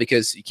child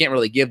because you can't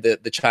really give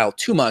the child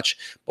too much,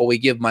 but we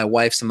give my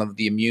wife some of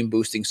the immune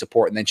boosting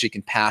support, and then she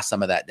can pass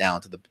some of that down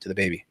to the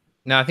baby.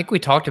 Now, I think we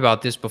talked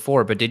about this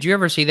before, but did you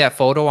ever see that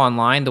photo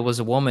online? There was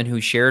a woman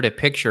who shared a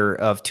picture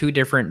of two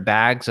different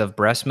bags of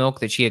breast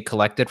milk that she had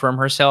collected from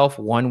herself.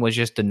 One was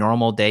just a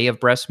normal day of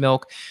breast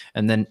milk,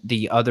 and then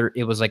the other,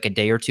 it was like a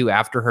day or two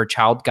after her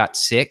child got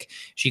sick.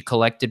 She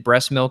collected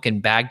breast milk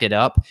and bagged it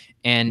up,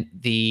 and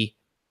the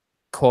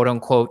quote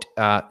unquote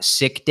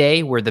sick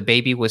day where the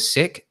baby was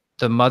sick,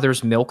 the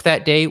mother's milk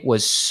that day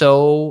was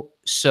so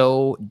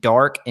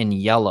dark and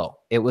yellow.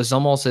 It was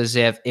almost as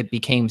if it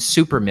became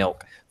super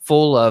milk,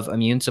 full of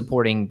immune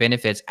supporting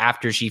benefits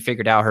after she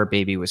figured out her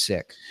baby was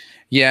sick.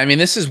 Yeah, I mean,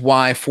 this is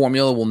why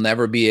formula will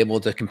never be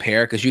able to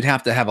compare, because you'd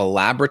have to have a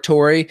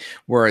laboratory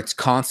where it's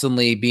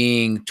constantly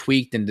being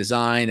tweaked and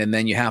designed, and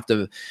then you have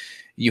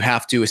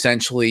to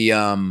essentially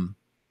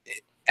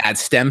add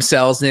stem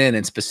cells in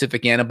and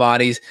specific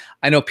antibodies.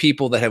 I know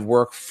people that have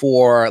worked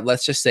for,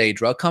 let's just say,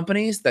 drug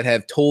companies that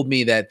have told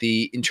me that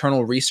the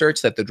internal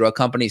research that the drug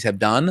companies have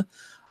done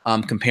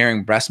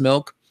comparing breast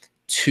milk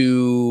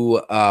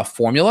to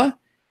formula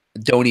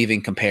don't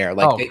even compare.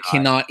 Like, Oh, they God.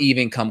 cannot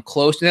even come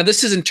close. Now,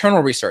 this is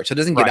internal research, so it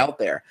doesn't get Right. out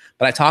there.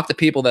 But I talk to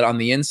people that on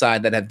the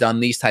inside that have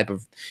done these type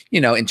of,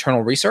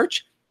 internal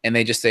research, and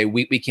they just say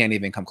we can't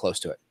even come close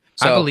to it.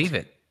 I So believe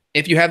it.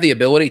 if you have the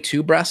ability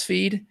to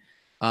breastfeed,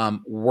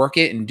 work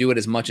it and do it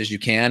as much as you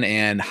can,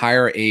 and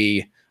hire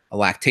a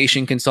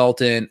lactation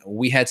consultant.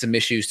 We had some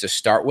issues to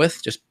start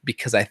with, just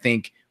because I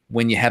think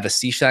when you have a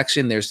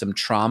C-section, there's some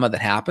trauma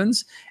that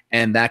happens,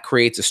 and that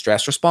creates a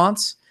stress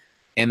response.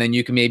 And then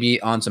you can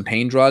maybe on some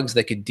pain drugs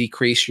that could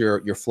decrease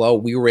your flow.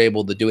 We were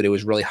able to do it. It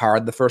was really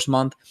hard the first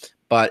month,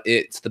 but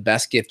it's the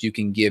best gift you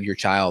can give your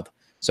child.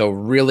 So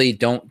really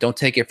don't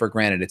take it for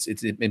granted.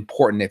 It's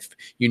important. If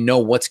you know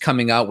what's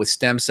coming out with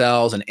stem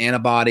cells and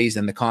antibodies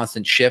and the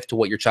constant shift to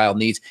what your child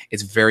needs,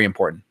 it's very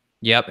important.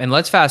 Yep. And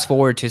let's fast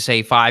forward to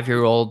say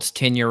 5-year-olds,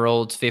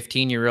 10-year-olds,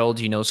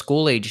 15-year-olds,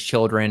 school age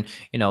children,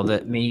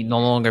 that may no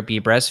longer be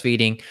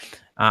breastfeeding.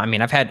 I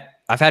mean, I've had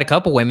a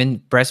couple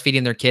women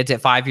breastfeeding their kids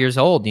at 5 years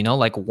old,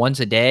 like once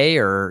a day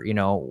or,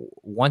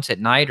 once at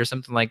night or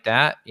something like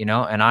that, and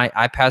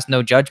I pass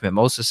no judgment.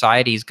 Most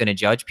society is going to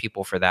judge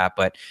people for that,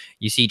 but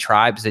you see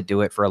tribes that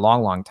do it for a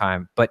long, long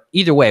time. But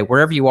either way,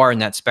 wherever you are in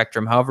that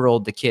spectrum, however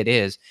old the kid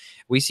is,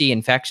 we see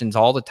infections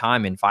all the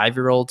time in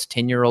 5-year-olds,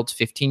 10-year-olds,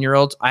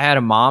 15-year-olds. I had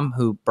a mom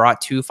who brought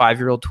two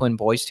 5-year-old twin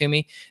boys to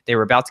me. They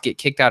were about to get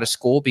kicked out of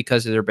school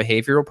because of their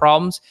behavioral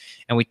problems.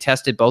 And we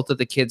tested both of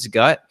the kids'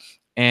 gut,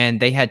 and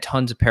they had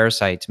tons of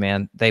parasites,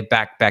 man. They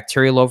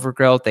bacterial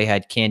overgrowth. They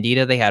had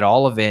candida. They had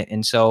all of it.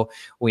 And so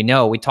we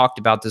talked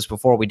about this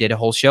before. We did a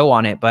whole show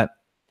on it, but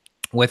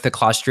with the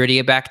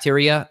Clostridia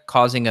bacteria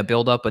causing a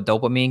buildup of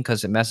dopamine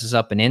because it messes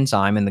up an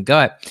enzyme in the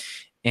gut.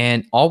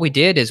 And all we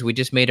did is we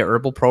just made a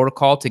herbal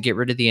protocol to get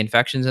rid of the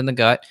infections in the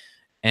gut.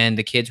 And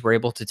the kids were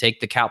able to take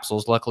the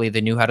capsules. Luckily,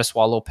 they knew how to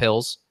swallow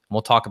pills.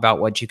 We'll talk about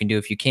what you can do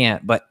if you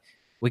can't. But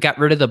we got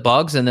rid of the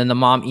bugs. And then the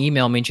mom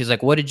emailed me and she's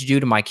like, "What did you do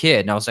to my kid?"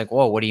 And I was like,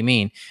 "Whoa, what do you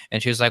mean?"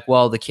 And she was like,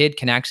 "Well, the kid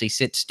can actually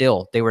sit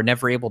still. They were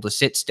never able to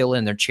sit still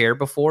in their chair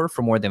before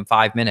for more than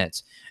 5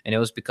 minutes. And it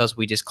was because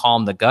we just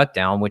calmed the gut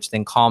down, which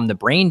then calmed the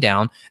brain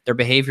down. Their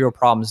behavioral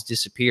problems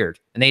disappeared.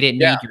 And they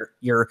didn't Yeah, need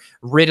your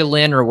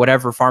Ritalin or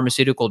whatever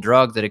pharmaceutical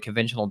drug that a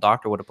conventional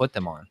doctor would have put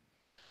them on."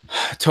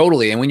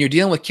 totally. And when you're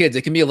dealing with kids,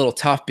 it can be a little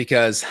tough,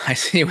 because I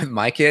see it with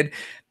my kid.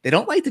 They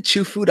don't like to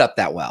chew food up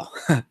that well.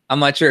 I'm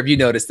not sure if you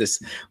noticed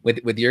this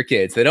with your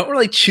kids. They don't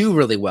really chew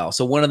really well.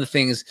 So one of the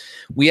things,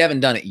 we haven't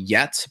done it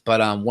yet, but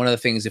one of the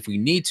things, if we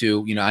need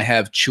to, I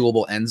have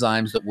chewable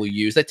enzymes that we'll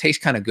use that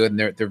taste kind of good,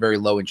 and they're very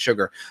low in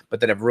sugar, but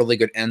that have really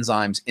good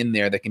enzymes in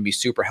there that can be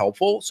super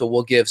helpful. So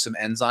we'll give some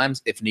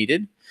enzymes if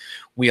needed.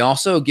 We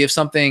also give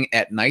something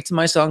at night to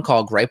my son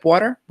called gripe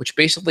water, which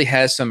basically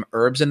has some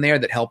herbs in there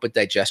that help with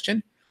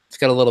digestion. It's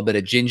got a little bit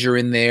of ginger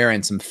in there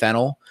and some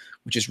fennel,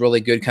 which is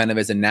really good kind of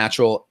as a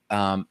natural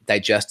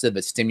digestive.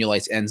 It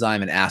stimulates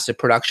enzyme and acid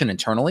production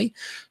internally.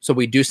 So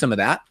we do some of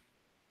that.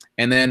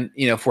 And then,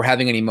 if we're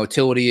having any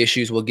motility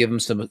issues, we'll give them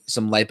some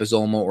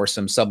liposomal or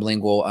some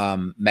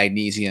sublingual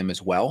magnesium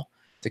as well,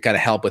 to kind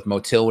of help with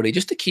motility,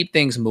 just to keep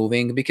things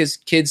moving, because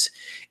kids'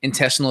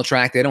 intestinal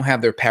tract, they don't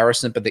have their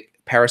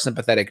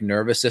parasympathetic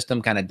nervous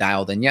system kind of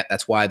dialed in yet.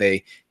 That's why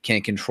they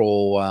can't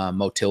control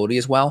motility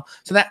as well.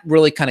 So that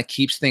really kind of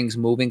keeps things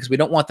moving, because we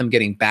don't want them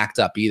getting backed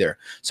up either.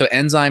 So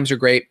enzymes are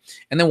great.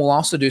 And then we'll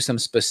also do some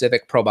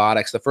specific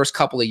probiotics. The first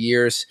couple of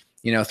years,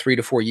 3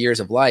 to 4 years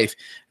of life,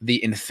 the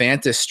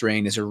Infantis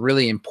strain is a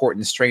really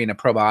important strain of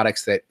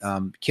probiotics that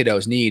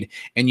kiddos need.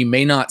 And you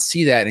may not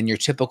see that in your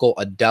typical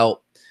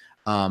adult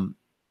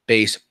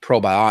base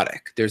probiotic.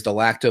 There's the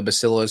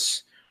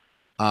Lactobacillus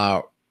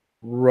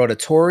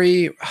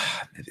rhodatori.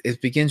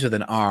 It begins with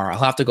an R. I'll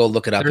have to go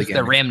look it up There's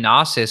again. the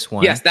Rhamnosus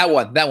one. Yes, that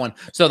one.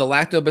 So the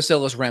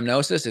Lactobacillus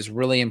rhamnosus is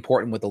really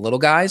important with the little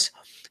guys,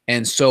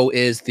 and so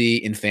is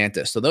the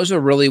Infantis. So those are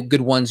really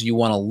good ones you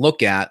want to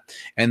look at,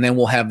 and then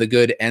we'll have the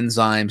good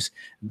enzymes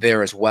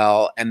there as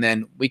well. And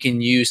then we can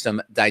use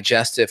some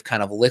digestive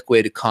kind of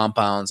liquid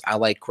compounds. I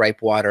like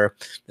gripe water.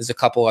 There's a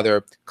couple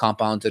other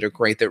compounds that are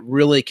great that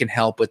really can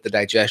help with the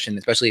digestion,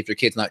 especially if your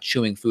kid's not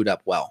chewing food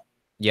up well.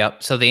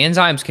 Yep. So the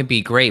enzymes can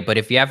be great, but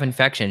if you have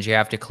infections, you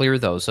have to clear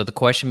those. So the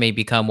question may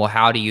become, well,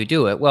 how do you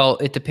do it? Well,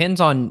 it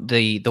depends on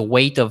the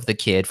weight of the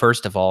kid,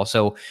 first of all.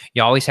 So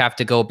you always have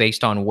to go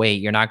based on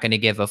weight. You're not going to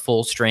give a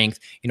full strength,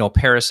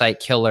 parasite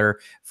killer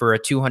for a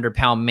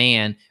 200-pound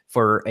man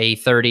for a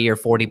 30 or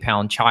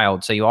 40-pound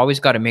child. So you always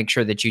got to make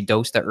sure that you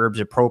dose the herbs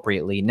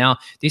appropriately. Now,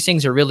 these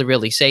things are really,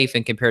 really safe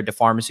and compared to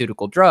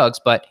pharmaceutical drugs,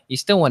 but you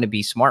still want to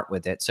be smart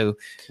with it. So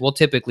we'll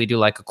typically do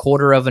like a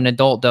quarter of an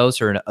adult dose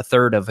or a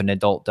third of an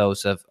adult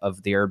dose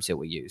of the herbs that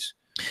we use.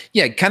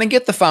 Yeah, kind of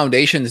get the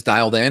foundations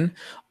dialed in.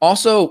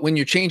 Also, when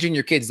you're changing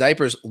your kids'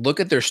 diapers, look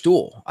at their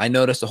stool. I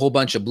noticed a whole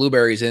bunch of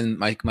blueberries in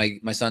my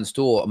son's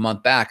stool a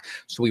month back.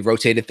 So we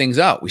rotated things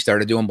out. We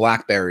started doing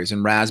blackberries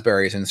and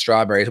raspberries and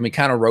strawberries, and we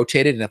kind of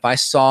rotated. And if I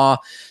saw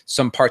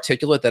some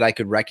particulate that I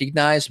could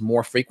recognize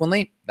more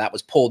frequently, that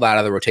was pulled out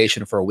of the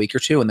rotation for a week or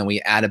two. And then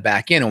we added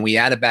back in. And we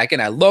added back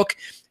in, I look,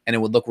 and it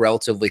would look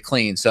relatively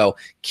clean. So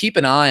keep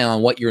an eye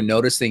on what you're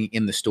noticing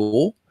in the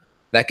stool.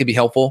 That could be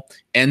helpful.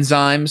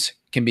 Enzymes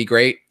can be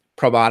great.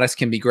 Probiotics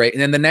can be great.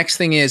 And then the next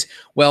thing is,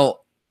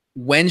 well,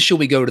 when should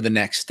we go to the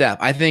next step?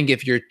 I think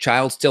if your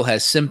child still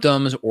has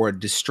symptoms or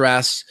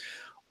distress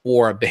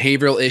or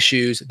behavioral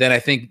issues, then I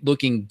think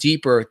looking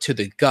deeper to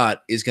the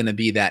gut is going to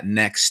be that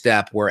next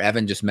step where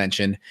Evan just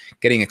mentioned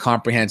getting a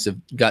comprehensive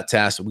gut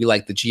test. We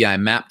like the GI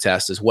map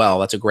test as well.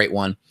 That's a great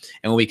one.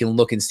 And we can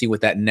look and see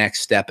what that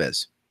next step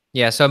is.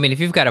 Yeah, so I mean, if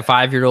you've got a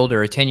 5-year-old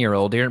or a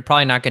 10-year-old, you're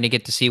probably not going to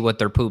get to see what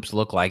their poops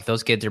look like.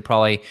 Those kids are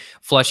probably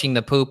flushing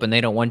the poop and they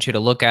don't want you to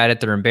look at it.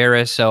 They're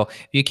embarrassed. So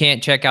if you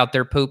can't check out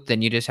their poop,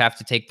 then you just have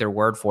to take their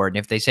word for it. And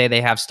if they say they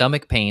have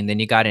stomach pain, then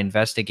you got to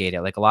investigate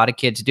it. Like a lot of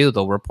kids do.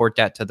 They'll report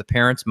that to the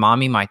parents.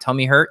 Mommy, my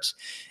tummy hurts.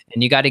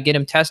 And you got to get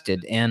them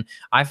tested. And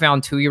I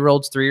found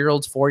 2-year-olds,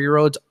 3-year-olds,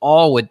 4-year-olds,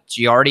 all with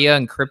Giardia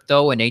and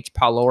Crypto and H.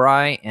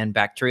 pylori and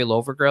bacterial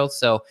overgrowth.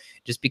 So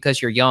just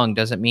because you're young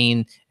doesn't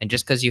mean, and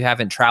just because you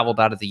haven't traveled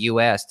out of the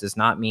U.S. does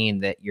not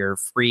mean that you're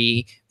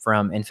free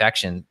from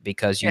infection,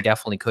 because you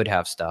definitely could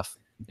have stuff.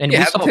 And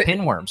we saw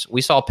pinworms. We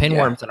saw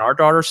pinworms in our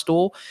daughter's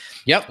stool.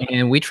 Yep.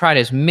 And we tried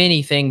as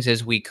many things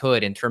as we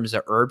could in terms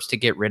of herbs to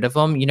get rid of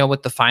them. You know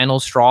what the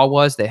final straw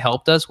was that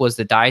helped us was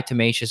the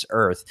diatomaceous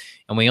earth.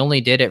 And we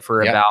only did it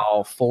for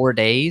about 4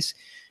 days.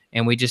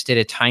 And we just did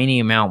a tiny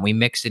amount. We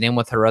mixed it in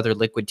with her other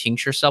liquid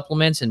tincture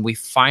supplements, and we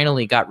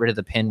finally got rid of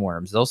the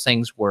pinworms. Those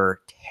things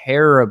were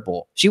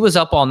terrible. She was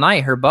up all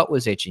night. Her butt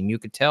was itching. You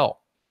could tell.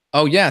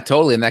 Oh, yeah,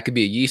 totally. And that could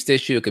be a yeast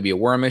issue. It could be a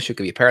worm issue. It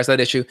could be a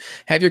parasite issue.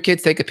 Have your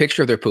kids take a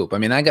picture of their poop. I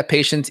mean, I got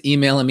patients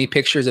emailing me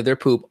pictures of their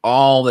poop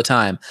all the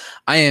time.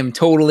 I am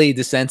totally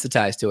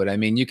desensitized to it. I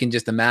mean, you can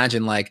just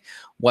imagine like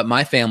what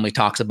my family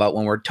talks about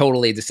when we're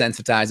totally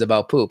desensitized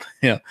about poop.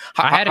 You know,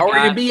 how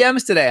are your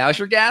BMs today? How's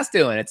your gas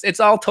doing? It's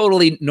all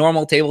totally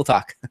normal table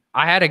talk.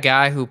 I had a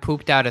guy who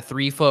pooped out a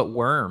 3-foot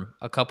worm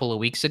a couple of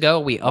weeks ago.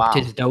 We upped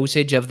his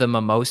dosage of the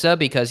mimosa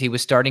because he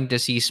was starting to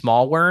see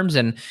small worms.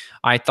 And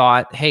I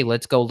thought, hey,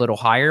 let's go a little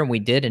higher. And we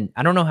did. And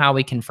I don't know how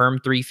we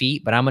confirmed 3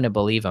 feet, but I'm going to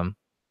believe him.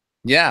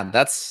 Yeah,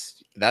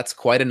 that's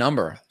quite a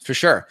number for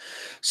sure.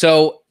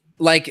 So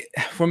like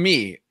for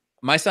me,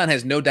 my son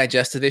has no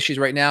digestive issues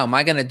right now. Am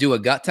I going to do a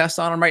gut test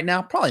on him right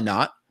now? Probably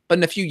not. But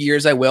in a few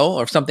years I will,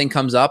 or if something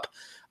comes up,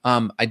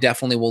 I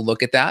definitely will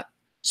look at that.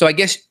 So I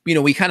guess,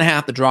 we kind of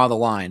have to draw the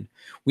line.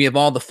 We have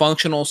all the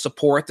functional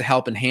support to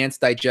help enhance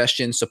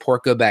digestion,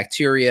 support good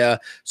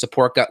bacteria,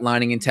 support gut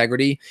lining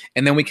integrity.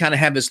 And then we kind of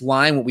have this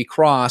line what we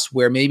cross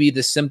where maybe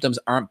the symptoms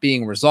aren't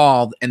being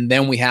resolved. And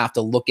then we have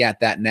to look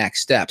at that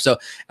next step. So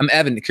I'm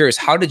Evan, curious,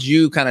 how did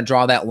you kind of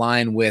draw that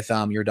line with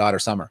your daughter,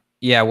 Summer?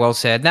 Yeah, well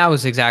said. That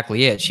was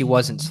exactly it. She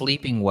wasn't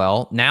sleeping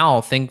well.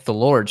 Now, thank the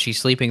Lord, she's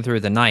sleeping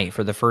through the night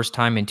for the first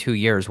time in 2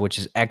 years, which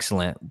is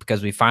excellent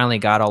because we finally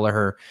got all of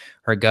her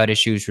gut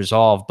issues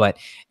resolved. But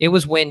it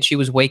was when she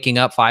was waking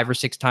up 5 or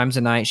 6 times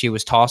a night. She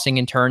was tossing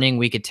and turning.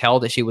 We could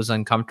tell that she was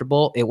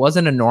uncomfortable. It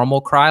wasn't a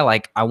normal cry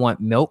like, I want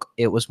milk.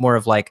 It was more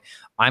of like,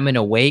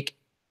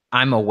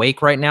 I'm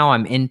awake right now.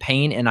 I'm in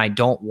pain and I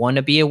don't want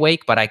to be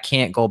awake, but I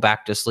can't go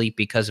back to sleep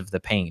because of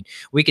the pain.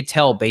 We could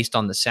tell based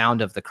on the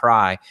sound of the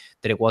cry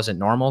that it wasn't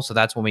normal. So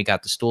that's when we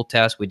got the stool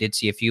test. We did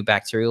see a few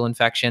bacterial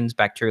infections,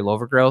 bacterial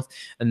overgrowth.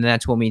 And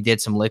that's when we did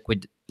some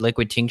liquid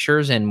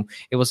tinctures, and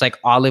it was like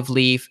olive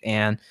leaf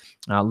and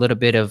a little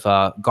bit of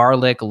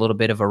garlic, a little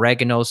bit of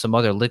oregano, some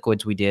other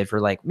liquids we did for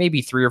like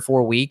maybe 3 or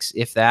 4 weeks,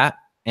 if that,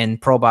 and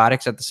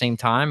probiotics at the same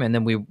time. And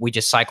then we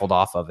just cycled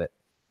off of it.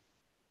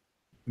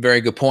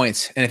 Very good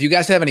points. And if you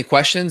guys have any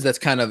questions that's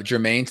kind of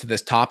germane to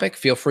this topic,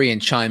 feel free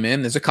and chime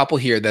in. There's a couple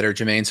here that are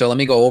germane. So let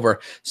me go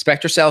over.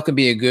 SpectraCell can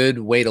be a good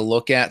way to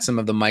look at some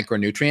of the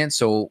micronutrients.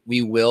 So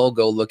we will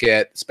go look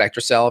at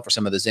SpectraCell for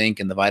some of the zinc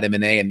and the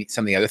vitamin A and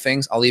some of the other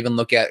things. I'll even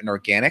look at an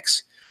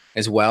organics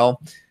as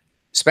well.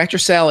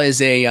 SpectraCell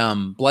is a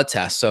blood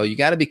test. So you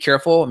got to be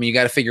careful. I mean, you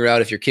got to figure out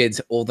if your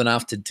kid's old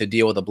enough to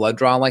deal with a blood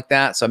draw like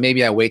that. So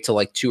maybe I wait till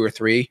like 2 or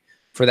 3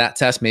 for that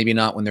test, maybe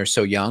not when they're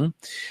so young.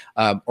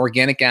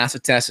 Organic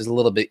acid test is a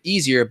little bit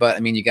easier, but I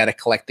mean, you got to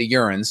collect the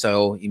urine.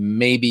 So it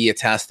may be a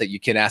test that your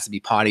kid has to be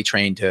potty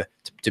trained to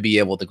be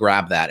able to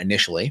grab that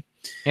initially.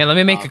 Yeah, let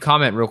me make a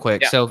comment real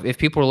quick. Yeah. So if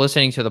people are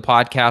listening to the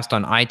podcast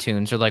on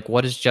iTunes, they're like,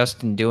 what is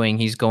Justin doing?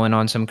 He's going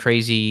on some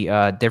crazy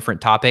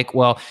different topic.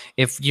 Well,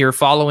 if you're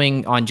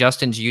following on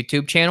Justin's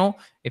YouTube channel,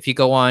 if you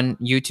go on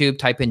YouTube,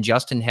 type in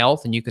Justin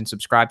Health, and you can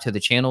subscribe to the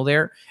channel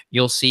there,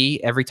 you'll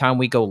see every time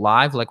we go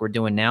live, like we're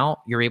doing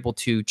now, you're able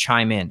to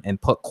chime in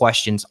and put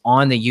questions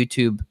on the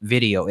YouTube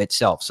video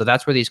itself. So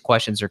that's where these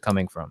questions are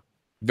coming from.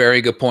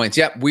 Very good points.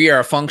 Yep. We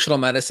are functional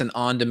medicine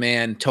on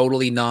demand,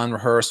 totally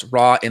non-rehearsed,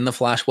 raw, in the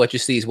flesh. What you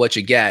see is what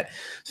you get.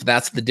 So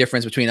that's the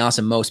difference between us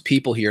and most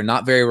people here.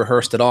 Not very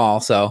rehearsed at all.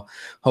 So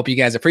hope you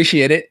guys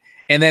appreciate it.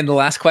 And then the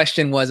last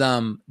question was,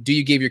 do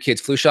you give your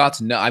kids flu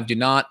shots? No, I do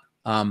not.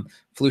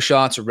 Flu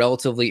shots are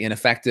relatively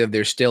ineffective.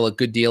 There's still a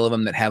good deal of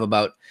them that have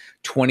about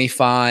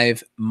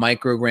 25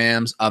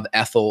 micrograms of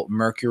ethyl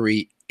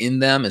mercury in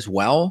them as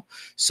well.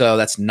 So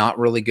that's not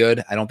really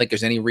good. I don't think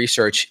there's any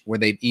research where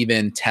they've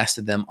even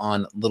tested them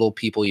on little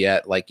people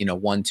yet, like,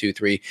 1, 2,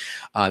 3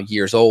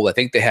 years old. I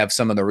think they have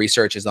some of the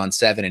research is on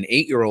 7 and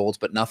 8 year olds,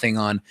 but nothing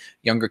on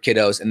younger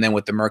kiddos. And then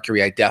with the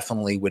mercury, I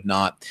definitely would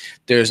not.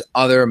 There's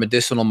other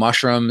medicinal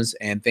mushrooms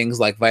and things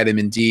like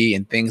vitamin D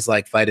and things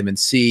like vitamin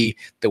C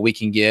that we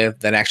can give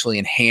that actually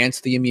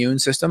enhance the immune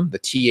system, the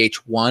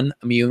Th1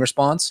 immune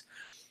response.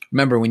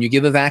 Remember, when you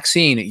give a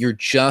vaccine, you're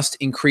just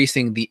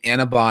increasing the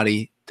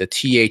antibody, the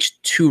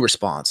Th2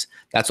 response.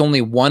 That's only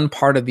one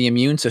part of the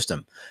immune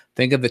system.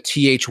 Think of the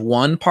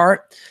Th1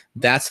 part.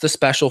 That's the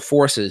special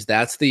forces.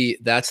 That's the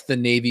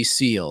Navy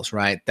SEALs,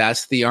 right?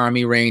 That's the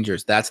Army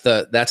Rangers. That's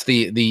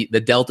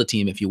the Delta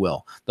team, if you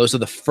will. Those are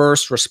the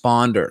first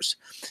responders.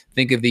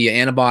 Think of the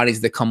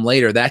antibodies that come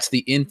later. That's the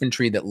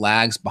infantry that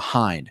lags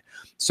behind.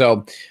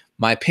 So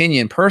my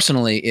opinion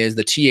personally is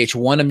the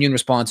Th1 immune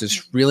response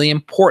is really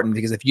important,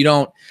 because if you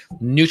don't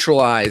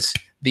neutralize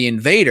the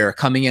invader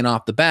coming in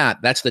off the bat,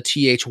 that's the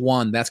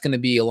Th1. That's going to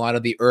be a lot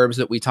of the herbs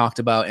that we talked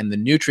about and the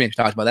nutrients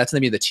we talked about. That's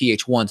going to be the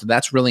Th1. So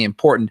that's really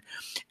important.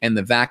 And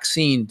the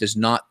vaccine does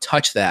not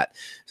touch that.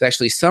 There's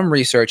actually some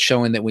research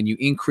showing that when you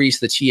increase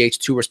the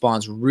Th2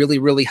 response really,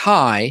 really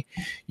high,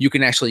 you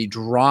can actually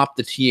drop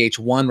the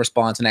Th1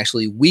 response and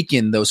actually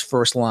weaken those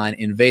first line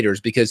invaders,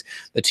 because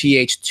the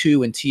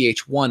Th2 and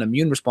Th1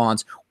 immune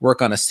response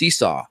work on a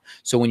seesaw.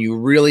 So when you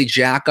really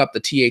jack up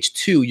the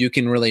Th2, you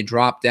can really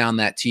drop down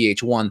that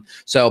Th1.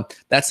 So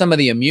that's some of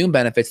the immune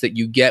benefits that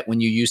you get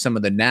when you use some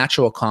of the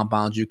natural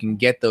compounds. You can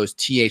get those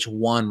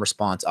Th1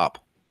 response up.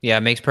 Yeah,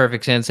 it makes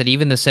perfect sense. And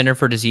even the Center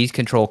for Disease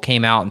Control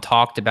came out and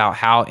talked about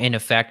how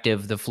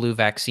ineffective the flu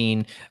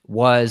vaccine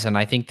was. And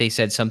I think they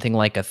said something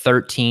like a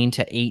 13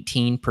 to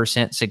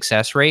 18%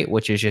 success rate,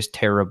 which is just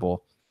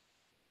terrible.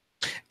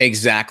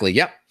 Exactly.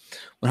 Yep.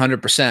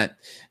 100%.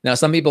 Now,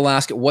 some people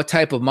ask what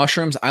type of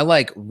mushrooms. I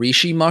like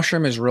reishi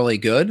mushroom is really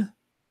good.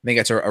 I think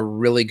it's a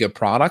really good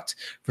product.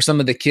 For some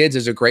of the kids,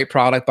 there's a great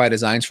product by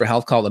Designs for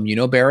Health called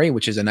Immunoberry,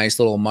 which is a nice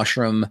little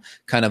mushroom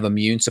kind of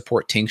immune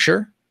support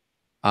tincture.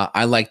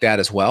 I like that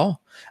as well.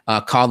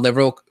 Cod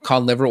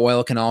liver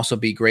oil can also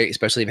be great,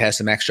 especially if it has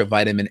some extra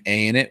vitamin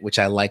A in it, which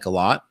I like a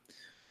lot.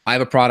 I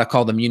have a product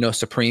called Immuno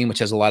Supreme, which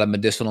has a lot of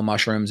medicinal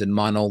mushrooms and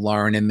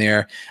monolaurin in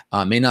there.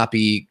 May not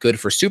be good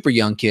for super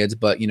young kids,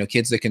 but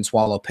kids that can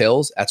swallow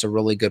pills, that's a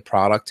really good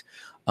product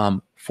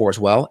for as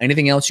well.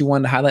 Anything else you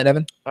wanted to highlight,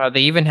 Evan?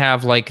 They even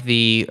have like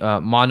the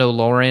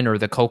monolaurin or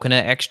the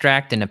coconut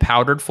extract in a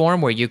powdered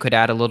form, where you could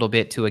add a little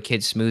bit to a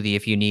kid's smoothie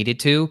if you needed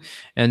to.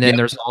 And then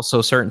there's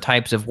also certain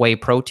types of whey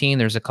protein.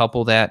 There's a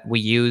couple that we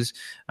use.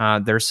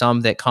 There's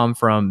some that come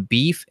from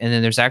beef. And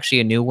then there's actually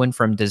a new one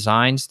from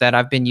Designs that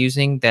I've been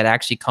using that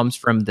actually comes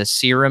from the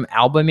serum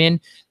albumin.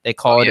 They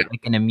call it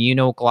like an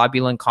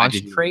immunoglobulin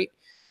concentrate.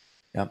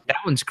 Yep. That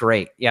one's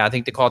great. Yeah, I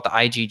think they call it the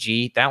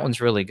IgG. That one's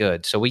really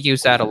good. So we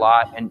use that a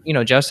lot. And,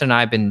 Justin and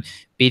I have been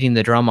beating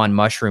the drum on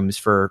mushrooms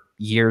for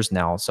years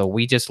now. So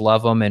we just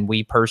love them. And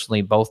we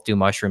personally both do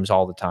mushrooms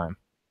all the time.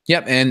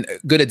 Yep. And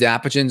good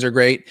adaptogens are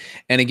great.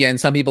 And again,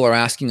 some people are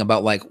asking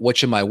about like, what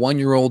should my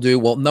 1-year-old do?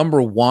 Well,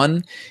 number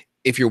one,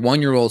 if your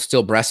 1-year-old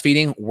still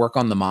breastfeeding, work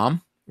on the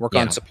mom, work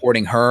on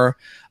supporting her,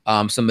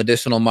 some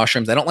medicinal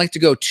mushrooms. I don't like to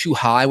go too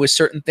high with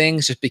certain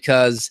things just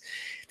because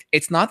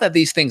it's not that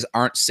these things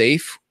aren't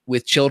safe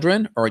with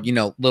children or,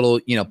 little,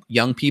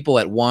 young people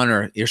at 1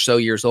 or so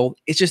years old.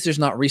 It's just, there's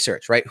not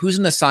research, right? Who's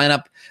going to sign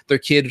up their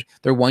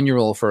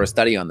 1-year-old for a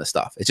study on this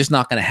stuff? It's just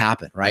not going to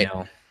happen. Right.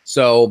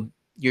 So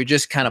you're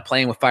just kind of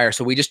playing with fire.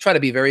 So we just try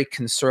to be very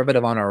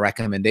conservative on our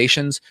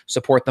recommendations,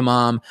 support the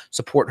mom,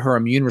 support her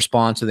immune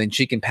response, so then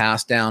she can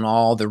pass down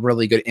all the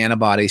really good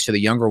antibodies to the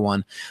younger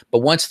one. But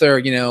once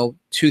they're, 2,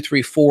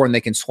 3, 4, and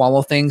they can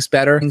swallow things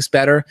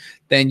better,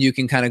 then you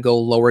can kind of go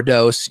lower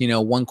dose,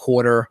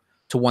 1/4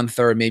 to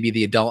 1/3, maybe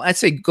the adult. I'd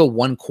say go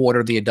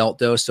 1/4 the adult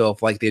dose. So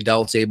if like the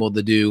adult's able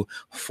to do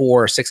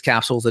 4 or 6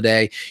 capsules a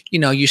day,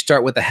 you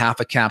start with a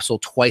half a capsule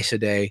twice a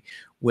day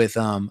with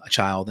a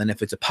child. And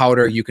if it's a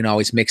powder, you can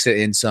always mix it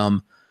in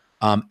some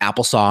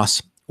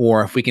applesauce,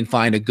 or if we can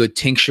find a good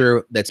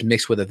tincture that's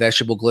mixed with a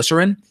vegetable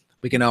glycerin,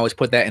 we can always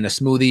put that in a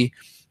smoothie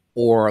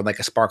or like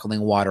a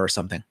sparkling water or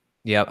something.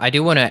 Yeah, I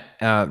do want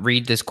to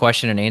read this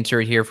question and answer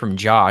it here from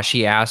Josh.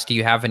 He asked, "Do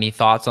you have any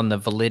thoughts on the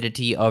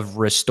validity of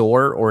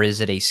Restore, or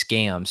is it a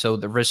scam?" So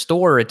the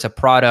Restore, it's a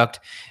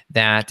product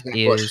that Zach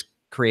Bush. is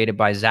created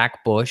by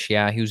Zach Bush.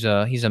 Yeah, he's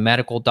a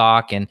medical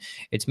doc, and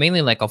it's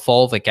mainly like a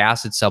fulvic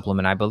acid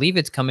supplement. I believe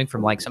it's coming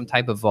from like some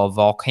type of a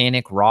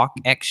volcanic rock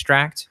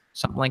extract,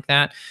 something like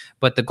that.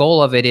 But the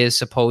goal of it is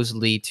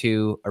supposedly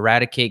to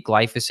eradicate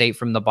glyphosate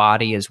from the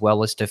body, as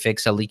well as to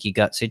fix a leaky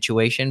gut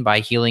situation by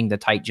healing the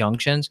tight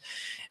junctions.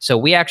 So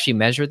we actually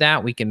measure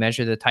that. We can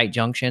measure the tight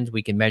junctions.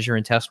 We can measure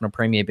intestinal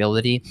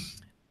permeability.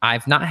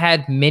 I've not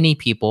had many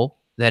people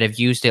that have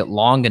used it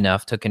long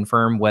enough to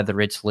confirm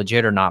whether it's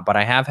legit or not, but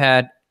I have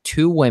had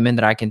two women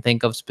that I can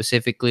think of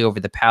specifically over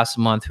the past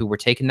month who were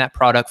taking that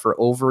product for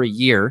over a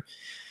year,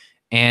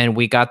 and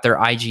we got their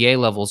IgA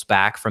levels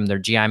back from their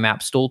GI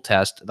map stool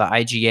test. The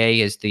IgA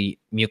is the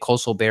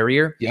mucosal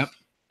barrier. Yep.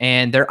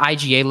 And their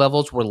IgA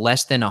levels were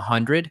less than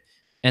 100.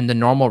 And the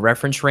normal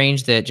reference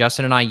range that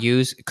Justin and I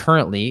use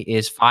currently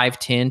is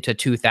 510 to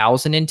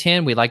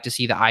 2010. We like to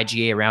see the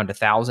IgA around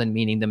 1,000,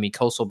 meaning the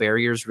mucosal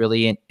barrier is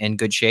really in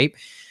good shape.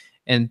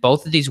 And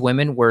both of these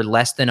women were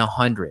less than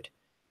 100.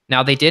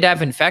 Now, they did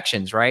have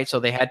infections, right? So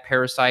they had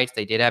parasites,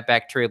 they did have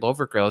bacterial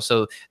overgrowth.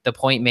 So the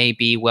point may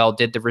be, well,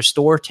 did the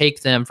Restore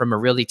take them from a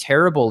really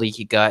terrible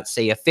leaky gut,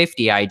 say a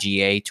 50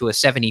 IgA, to a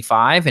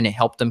 75, and it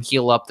helped them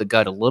heal up the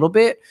gut a little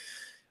bit?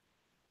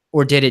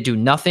 Or did it do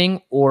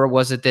nothing? Or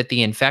was it that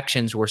the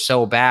infections were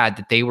so bad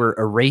that they were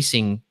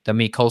erasing the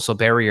mucosal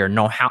barrier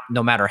no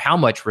matter how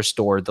much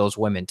Restore those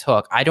women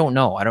took? I don't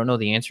know. I don't know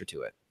the answer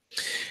to it.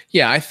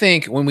 Yeah, I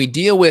think when we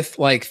deal with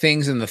like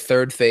things in the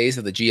third phase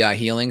of the GI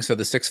healing, so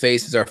the 6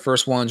 phases, our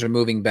first one's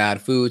removing bad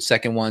foods,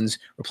 second one's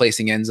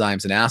replacing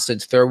enzymes and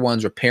acids, third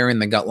one's repairing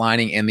the gut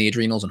lining and the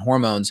adrenals and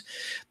hormones.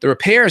 The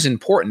repair is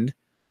important,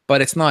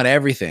 but it's not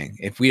everything.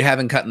 If we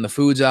haven't cutting the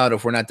foods out,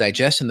 if we're not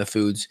digesting the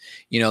foods,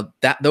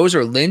 those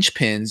are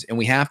linchpins, and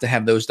we have to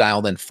have those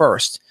dialed in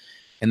first.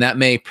 And that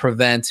may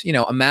prevent,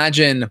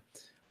 imagine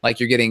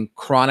like you're getting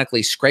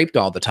chronically scraped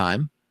all the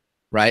time,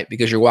 right?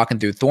 Because you're walking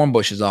through thorn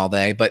bushes all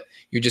day, but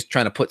you're just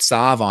trying to put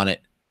salve on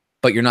it,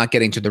 but you're not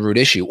getting to the root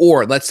issue.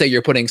 Or let's say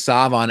you're putting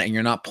salve on it and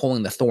you're not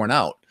pulling the thorn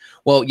out.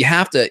 Well, you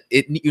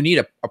need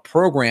a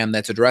program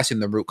that's addressing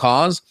the root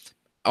cause,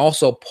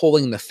 also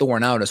pulling the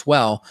thorn out as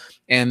well.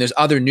 And there's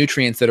other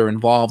nutrients that are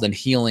involved in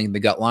healing the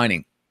gut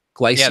lining: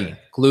 glycine,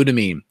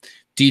 glutamine,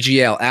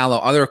 DGL, aloe,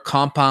 other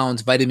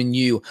compounds, vitamin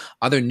U,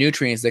 other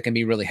nutrients that can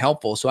be really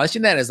helpful. So I see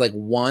that as like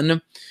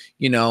one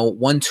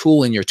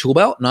tool in your tool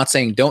belt. Not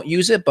saying don't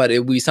use it, but it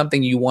would be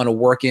something you want to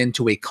work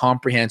into a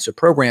comprehensive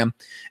program.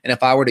 And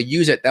if I were to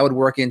use it, that would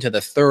work into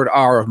the third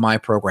R of my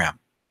program.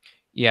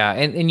 Yeah,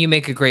 and you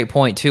make a great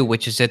point too,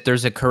 which is that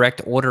there's a correct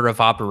order of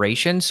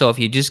operation. So if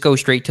you just go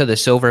straight to the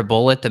silver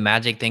bullet, the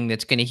magic thing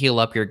that's going to heal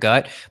up your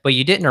gut, but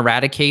you didn't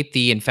eradicate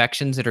the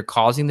infections that are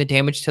causing the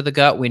damage to the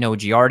gut. We know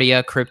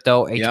Giardia,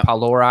 Crypto, H.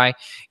 pylori,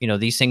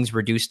 these things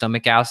reduce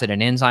stomach acid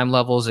and enzyme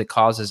levels. It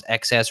causes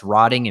excess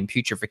rotting and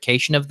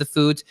putrefaction of the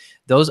foods.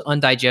 Those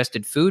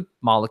undigested food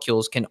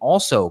molecules can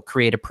also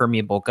create a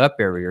permeable gut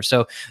barrier.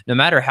 So no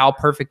matter how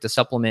perfect the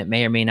supplement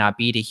may or may not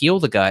be to heal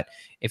the gut,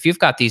 if you've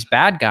got these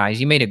bad guys,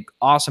 you made an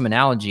awesome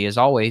analogy as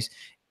always.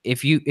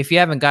 If you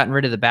haven't gotten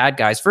rid of the bad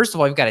guys, first of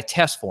all, you've got to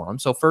test for them.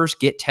 So first,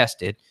 get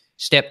tested.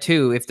 Step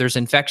 2, if there's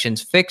infections,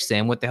 fix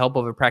them with the help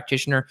of a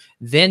practitioner.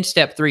 Then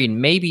step 3,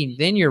 and maybe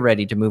then you're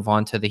ready to move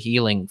on to the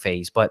healing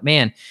phase. But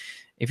man,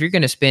 if you're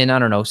going to spend, I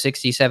don't know,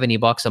 60, 70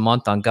 bucks a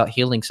month on gut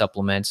healing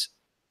supplements,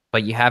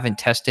 but you haven't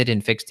tested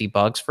and fixed the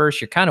bugs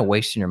first, you're kind of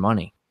wasting your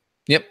money.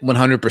 Yep,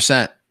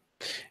 100%.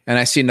 And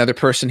I see another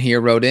person here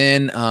wrote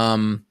in,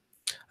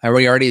 I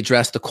already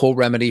addressed the cold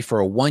remedy for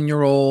a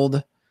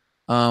 1-year-old.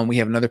 We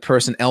have another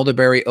person,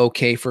 elderberry,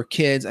 okay for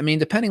kids. I mean,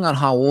 depending on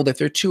how old, if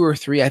they're 2 or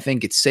 3, I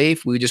think it's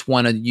safe. We just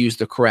want to use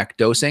the correct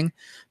dosing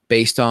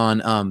based on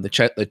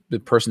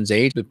the person's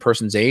age,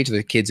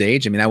 the kid's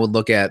age. I mean, I would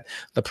look at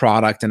the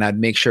product and I'd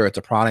make sure it's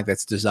a product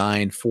that's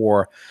designed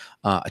for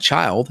a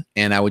child,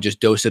 and I would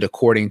just dose it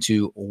according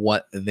to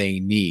what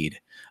they need.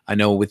 I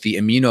know with the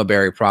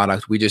immunoberry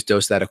product, we just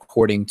dose that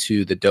according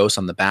to the dose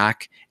on the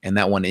back, and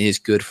that one is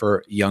good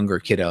for younger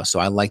kiddos. So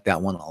I like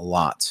that one a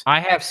lot. I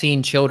have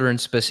seen children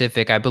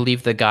specific. I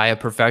believe the Gaia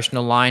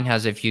Professional line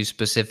has a few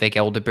specific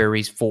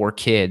elderberries for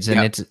kids, and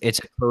it's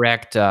a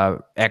correct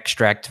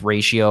extract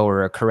ratio,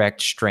 or a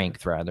correct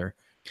strength rather.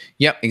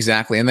 Yep,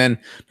 exactly. And then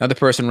another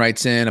person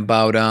writes in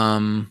about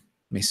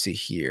let me see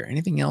here.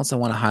 Anything else I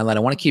want to highlight?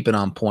 I want to keep it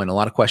on point. A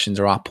lot of questions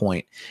are off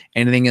point.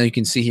 Anything you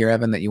can see here,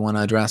 Evan, that you want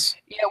to address?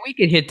 Yeah, we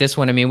could hit this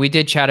one. I mean, we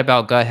did chat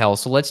about gut health.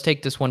 So let's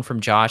take this one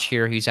from Josh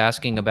here. He's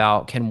asking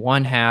about, can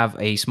one have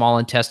a small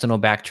intestinal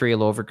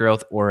bacterial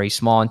overgrowth or a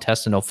small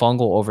intestinal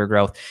fungal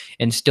overgrowth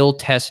and still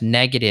test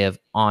negative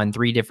on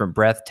 3 different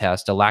breath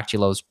tests, a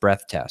lactulose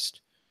breath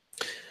test?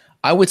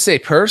 I would say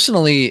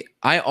personally,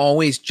 I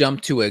always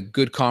jump to a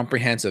good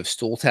comprehensive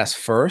stool test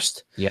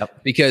first.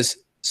 Yep. Because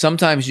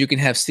Sometimes you can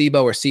have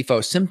SIBO or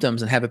SIFO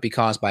symptoms and have it be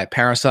caused by a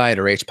parasite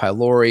or H.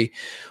 pylori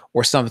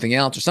or something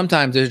else. Or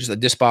sometimes there's just a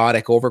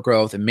dysbiotic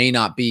overgrowth. It may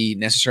not be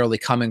necessarily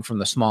coming from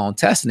the small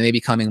intestine. It may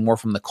be coming more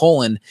from the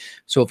colon.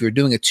 So if you're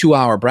doing a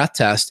 2-hour breath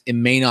test, it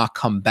may not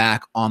come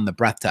back on the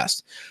breath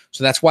test.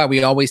 So that's why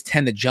we always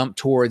tend to jump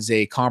towards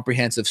a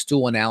comprehensive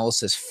stool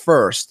analysis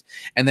first.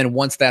 And then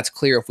once that's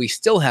clear, if we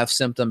still have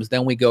symptoms,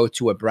 then we go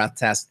to a breath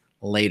test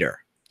later.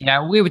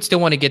 Yeah, we would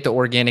still want to get the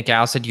organic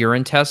acid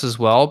urine test as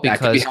well, That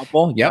could be because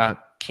helpful. Yep.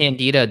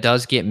 Candida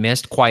does get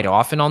missed quite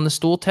often on the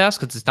stool test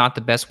because it's not the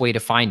best way to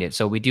find it.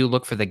 So we do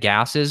look for the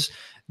gases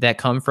that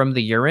come from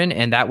the urine,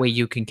 and that way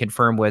you can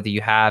confirm whether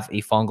you have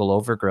a fungal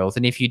overgrowth.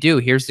 And if you do,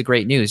 here's the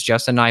great news.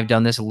 Justin and I have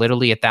done this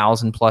literally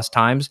 1,000+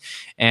 times,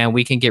 and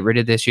we can get rid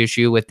of this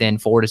issue within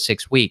 4 to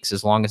 6 weeks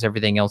as long as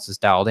everything else is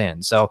dialed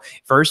in. So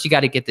first, you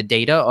got to get the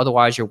data.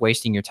 Otherwise, you're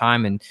wasting your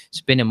time and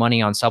spending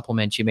money on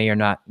supplements you may or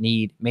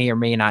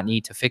may not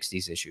need to fix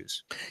these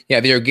issues.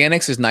 Yeah, the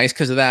organics is nice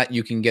because of that.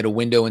 You can get a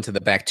window into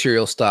the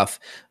bacterial stuff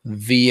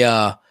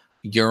via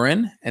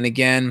urine. And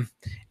again,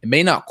 it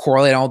may not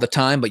correlate all the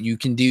time, but you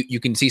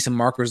can see some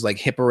markers like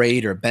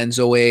hipparate or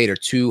benzoate or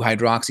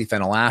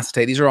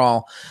 2-hydroxyphenylacetate. These are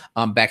all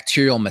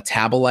bacterial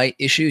metabolite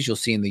issues you'll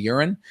see in the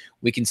urine.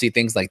 We can see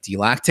things like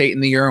D-lactate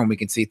in the urine. We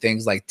can see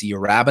things like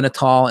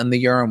diarabinitol in the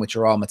urine, which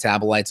are all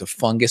metabolites of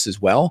fungus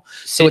as well.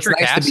 So it's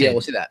nice to be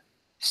able to see that.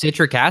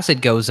 Citric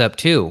acid goes up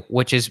too,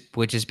 which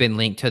has been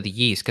linked to the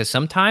yeast, because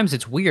sometimes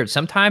it's weird.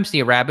 Sometimes the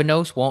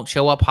arabinose won't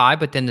show up high,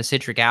 but then the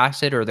citric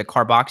acid or the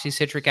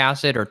carboxycitric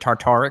acid or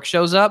tartaric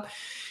shows up.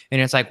 And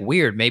it's like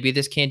weird. Maybe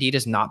this candida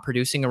is not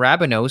producing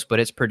arabinose, but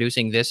it's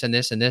producing this and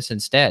this and this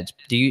instead.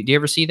 Do you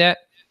ever see that?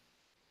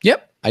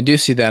 Yep, I do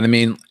see that. I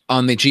mean,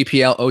 on the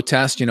GPL-O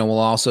test, we'll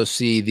also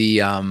see the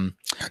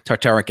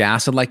tartaric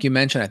acid, like you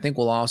mentioned. I think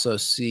we'll also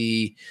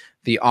see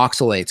the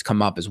oxalates come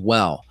up as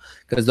well,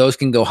 because those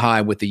can go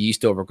high with the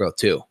yeast overgrowth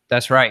too.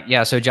 That's right.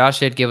 Yeah. So Josh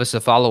did give us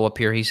a follow-up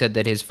here. He said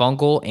that his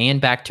fungal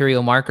and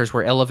bacterial markers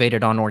were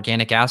elevated on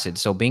organic acid.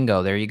 So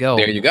bingo, there you go.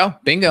 There you go.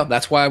 Bingo.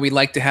 That's why we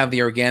like to have the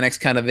organics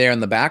kind of there in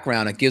the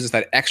background. It gives us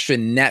that extra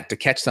net to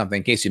catch something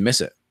in case you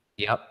miss it.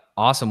 Yep.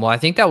 Awesome. Well, I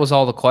think that was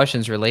all the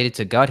questions related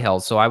to gut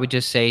health. So I would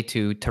just say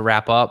to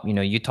wrap up,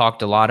 you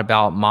talked a lot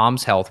about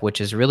mom's health, which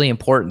is really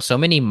important. So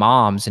many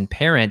moms and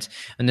parents,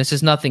 and this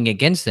is nothing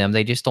against them,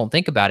 they just don't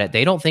think about it.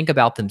 They don't think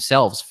about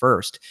themselves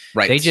first.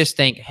 Right. They just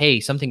think, hey,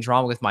 something's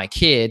wrong with my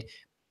kid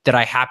that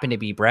I happen to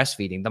be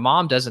breastfeeding. The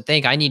mom doesn't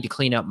think I need to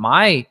clean up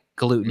my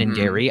gluten and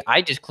dairy.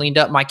 I just cleaned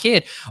up my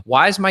kid.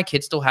 Why is my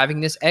kid still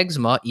having this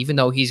eczema, even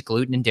though he's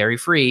gluten and dairy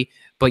free?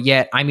 But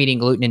yet I'm eating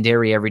gluten and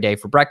dairy every day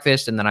for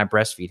breakfast, and then I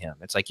breastfeed him.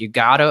 It's like, you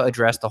got to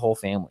address the whole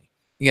family.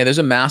 Yeah, there's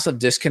a massive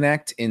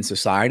disconnect in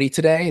society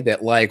today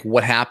that, like,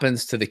 what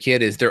happens to the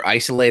kid is they're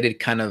isolated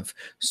kind of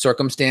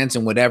circumstance,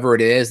 and whatever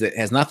it is that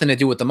has nothing to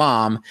do with the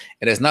mom,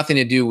 it has nothing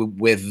to do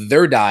with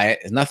their diet,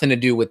 it has nothing to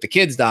do with the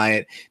kid's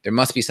diet. There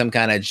must be some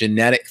kind of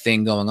genetic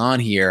thing going on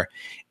here.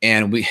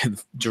 And we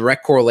have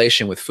direct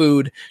correlation with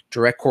food,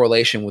 direct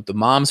correlation with the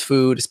mom's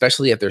food,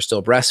 especially if they're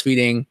still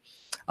breastfeeding,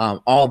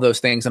 all those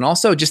things. And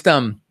also just,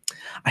 I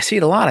see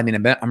it a lot. I mean,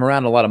 I'm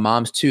around a lot of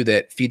moms too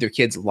that feed their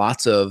kids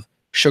lots of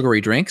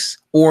sugary drinks,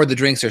 or the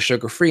drinks are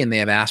sugar-free and they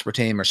have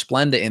aspartame or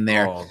Splenda in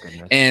there. Oh,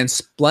 goodness. And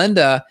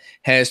Splenda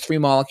has 3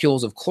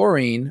 molecules of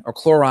chlorine or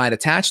chloride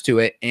attached to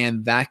it.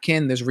 And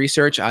there's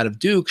research out of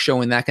Duke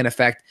showing that can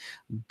affect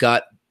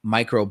gut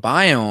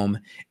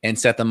microbiome and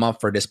set them up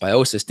for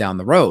dysbiosis down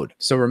the road.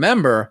 So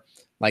remember,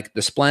 like,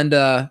 the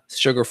Splenda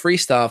sugar-free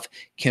stuff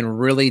can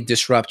really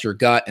disrupt your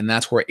gut, and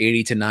that's where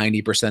 80 to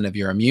 90% of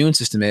your immune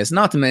system is.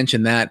 Not to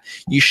mention that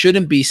you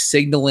shouldn't be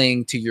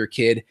signaling to your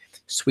kid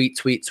sweet,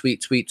 sweet,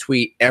 sweet, sweet,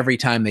 sweet every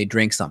time they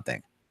drink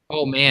something.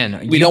 Oh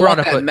man, we don't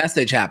want that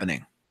message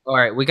happening. All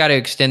right, we got to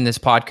extend this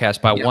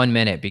podcast by 1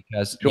 minute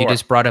because you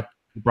just brought up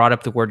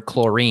the word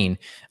chlorine.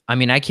 I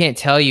mean, I can't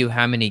tell you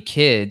how many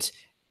kids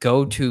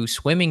go to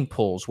swimming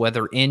pools,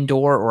 whether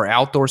indoor or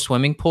outdoor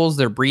swimming pools.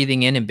 They're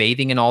breathing in and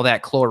bathing in all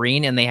that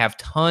chlorine, and they have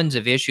tons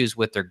of issues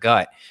with their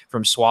gut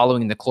from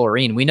swallowing the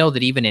chlorine. We know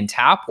that even in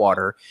tap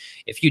water,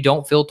 if you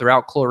don't filter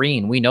out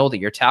chlorine, we know that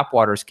your tap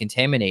water is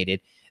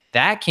contaminated.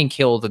 That can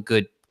kill the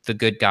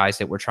good guys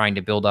that we're trying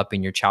to build up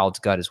in your child's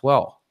gut as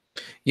well.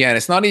 Yeah, and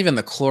it's not even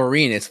the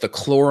chlorine, it's the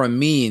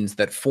chloramines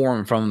that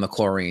form from the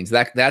chlorines.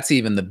 That's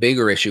even the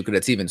bigger issue, because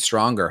it's even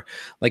stronger.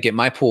 Like at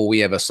my pool, we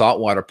have a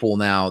saltwater pool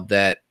now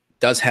that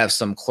does have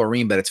some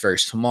chlorine, but it's very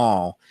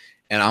small.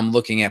 And I'm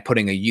looking at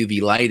putting a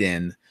UV light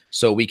in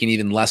so we can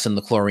even lessen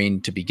the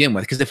chlorine to begin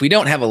with. Because if we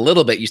don't have a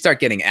little bit, you start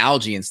getting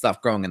algae and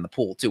stuff growing in the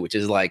pool too, which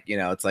is like,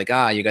 it's like,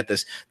 you got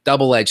this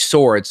double-edged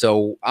sword.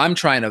 So I'm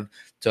trying to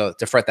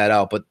fret that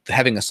out, but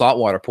having a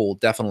saltwater pool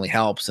definitely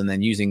helps. And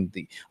then using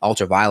the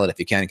ultraviolet, if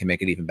you can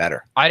make it even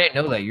better. I didn't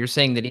know that. You're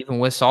saying that even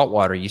with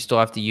saltwater, you still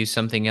have to use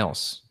something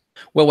else.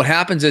 Well, what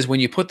happens is when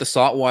you put the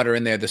salt water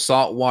in there, the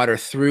salt water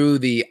through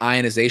the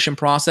ionization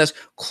process,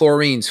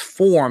 chlorines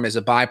form as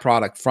a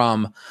byproduct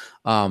from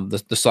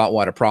the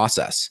saltwater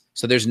process.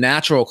 So there's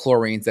natural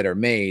chlorines that are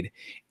made.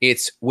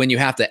 It's when you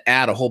have to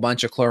add a whole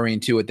bunch of chlorine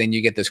to it, then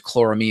you get this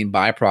chloramine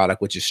byproduct,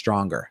 which is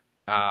stronger.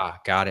 Ah,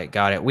 got it,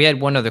 got it. We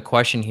had one other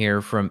question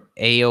here from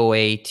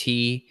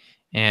AOAT,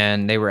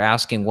 and they were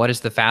asking, what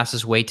is the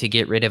fastest way to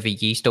get rid of a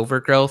yeast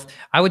overgrowth?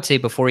 I would say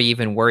before you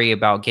even worry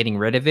about getting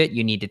rid of it,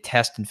 you need to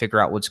test and figure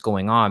out what's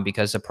going on,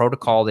 because the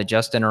protocol that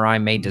Justin or I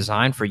may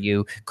design for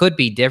you could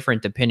be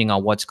different depending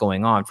on what's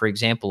going on. For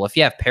example, if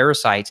you have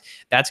parasites,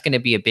 that's going to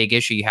be a big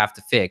issue you have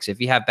to fix. If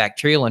you have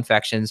bacterial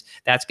infections,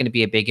 that's going to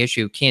be a big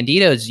issue.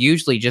 Candida is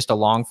usually just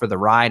along for the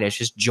ride. It's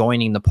just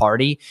joining the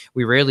party.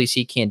 We rarely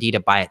see Candida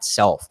by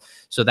itself.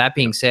 So that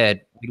being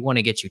said, we'd want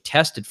to get you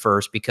tested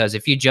first, because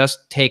if you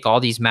just take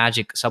all these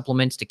magic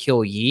supplements to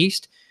kill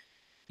yeast,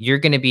 you're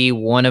going to be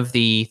one of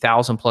the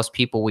 1,000+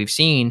 people we've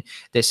seen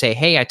that say,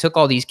 hey, I took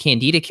all these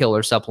Candida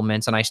killer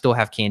supplements and I still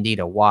have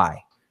Candida.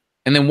 Why?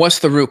 And then what's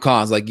the root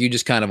cause? Like you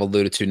just kind of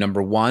alluded to.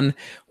 Number one,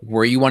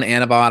 were you on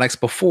antibiotics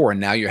before and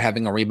now you're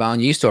having a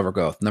rebound yeast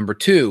overgrowth? Number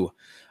two,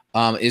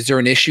 is there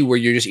an issue where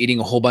you're just eating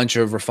a whole bunch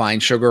of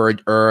refined sugar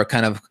or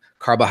kind of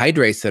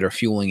carbohydrates that are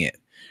fueling it?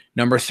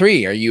 Number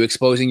three, are you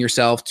exposing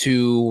yourself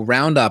to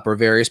Roundup or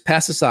various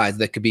pesticides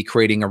that could be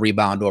creating a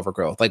rebound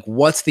overgrowth? Like,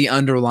 what's the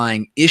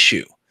underlying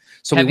issue?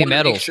 So Heavy we want to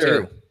make metals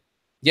sure. too.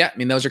 Yeah, I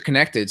mean, those are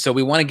connected. So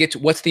we want to get to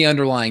what's the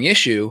underlying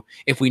issue.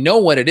 If we know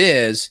what it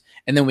is,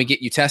 and then we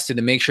get you tested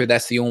to make sure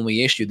that's the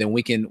only issue, then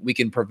we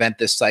can prevent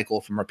this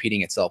cycle from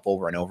repeating itself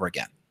over and over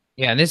again.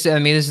 Yeah, and this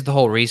is the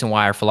whole reason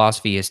why our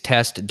philosophy is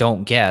test,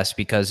 don't guess,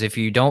 because if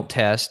you don't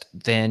test,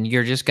 then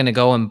you're just going to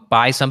go and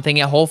buy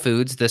something at Whole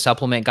Foods, the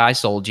supplement guy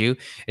sold you.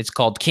 It's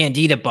called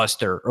Candida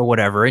Buster or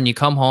whatever, and you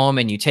come home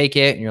and you take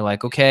it and you're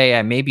like, okay,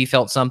 I maybe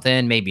felt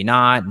something, maybe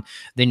not. And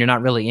then you're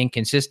not really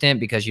inconsistent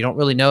because you don't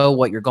really know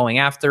what you're going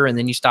after, and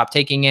then you stop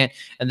taking it,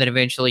 and then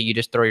eventually you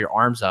just throw your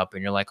arms up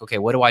and you're like, okay,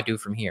 what do I do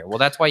from here? Well,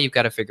 that's why you've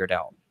got to figure it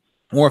out.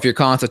 Or if your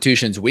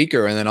constitution's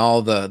weaker and then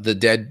all the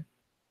dead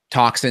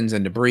toxins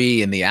and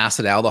debris and the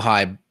acid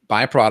aldehyde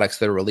byproducts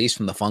that are released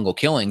from the fungal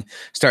killing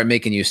start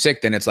making you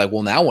sick, then it's like,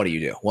 well, now what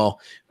do?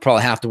 Well,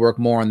 probably have to work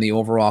more on the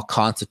overall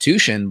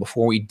constitution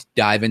before we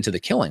dive into the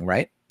killing,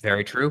 right?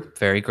 Very true.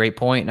 Very great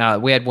point.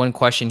 We had one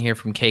question here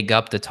from K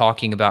Gupta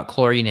talking about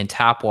chlorine in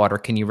tap water.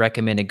 Can you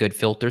recommend a good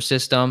filter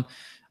system?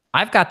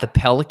 I've got the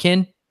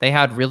Pelican. They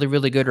had really,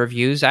 really good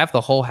reviews. I have the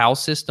whole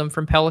house system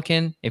from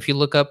Pelican. If you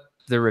look up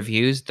the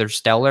reviews, they're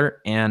stellar.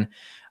 And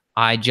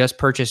I just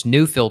purchased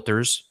new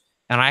filters.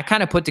 And I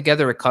kind of put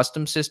together a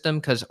custom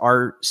system because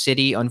our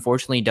city,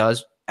 unfortunately,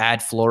 does add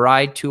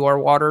fluoride to our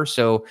water.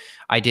 So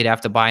I did have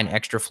to buy an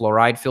extra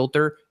fluoride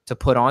filter to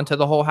put onto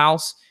the whole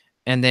house.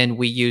 And then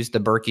we use the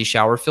Berkey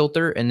shower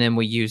filter. And then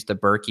we use the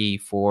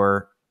Berkey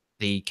for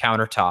the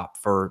countertop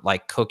for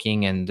like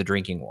cooking and the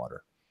drinking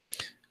water.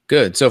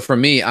 Good. So for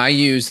me, I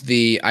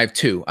have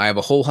two. I have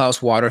a whole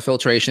house water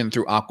filtration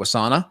through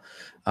Aquasana,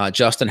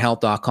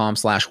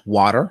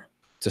 justinhealth.com/water.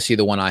 to see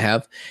the one I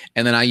have.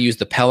 And then I use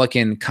the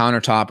Pelican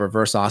countertop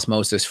reverse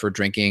osmosis for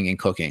drinking and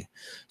cooking.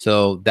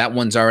 So that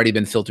one's already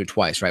been filtered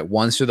twice, right?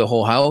 Once through the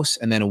whole house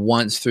and then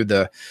once through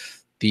the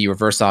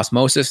reverse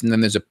osmosis. And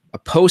then there's a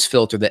post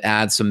filter that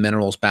adds some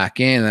minerals back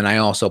in. And then I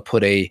also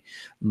put a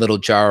little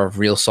jar of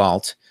real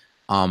salt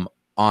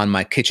on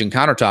my kitchen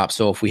countertop.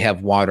 So if we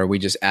have water, we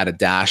just add a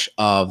dash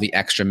of the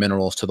extra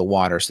minerals to the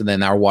water. So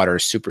then our water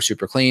is super,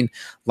 super clean,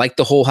 like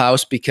the whole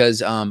house,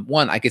 because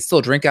one, I could still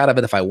drink out of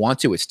it if I want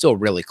to. It's still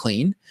really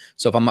clean.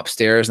 So if I'm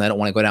upstairs and I don't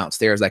want to go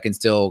downstairs, I can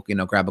still,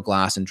 grab a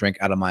glass and drink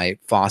out of my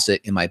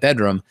faucet in my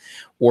bedroom.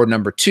 Or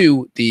number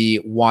two,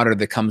 the water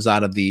that comes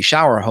out of the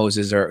shower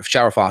hoses or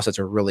shower faucets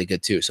are really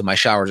good too. So my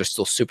showers are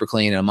still super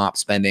clean and I'm not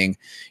spending,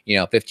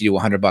 $50 to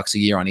 $100 a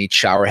year on each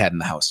shower head in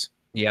the house.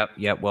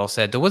 Yep. Well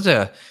said.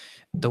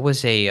 There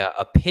was a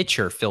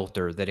pitcher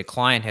filter that a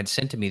client had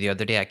sent to me the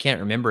other day. I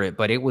can't remember it,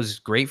 but it was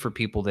great for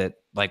people that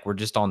like were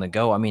just on the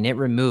go. I mean, it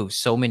removes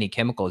so many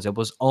chemicals. It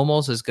was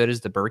almost as good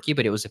as the Berkey,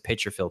 but it was a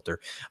pitcher filter.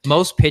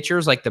 Most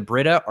pitchers like the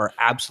Brita are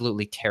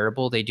absolutely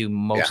terrible. They do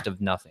most of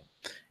nothing.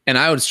 And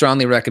I would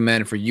strongly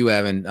recommend for you,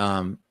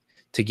 Evan,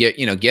 to get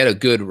a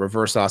good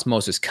reverse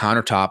osmosis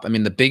countertop. I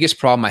mean, the biggest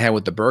problem I had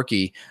with the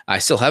Berkey, I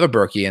still have a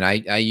Berkey and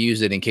I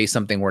use it in case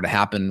something were to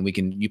happen.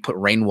 You put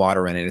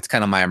rainwater in it. It's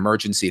kind of my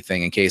emergency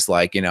thing in case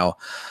like, a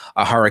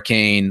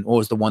hurricane. What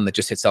was the one that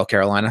just hit South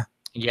Carolina?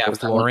 Yeah,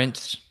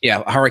 Florence.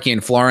 Yeah,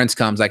 Hurricane Florence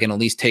comes, I can at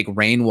least take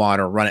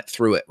rainwater, run it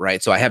through it,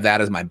 right? So I have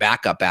that as my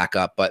backup.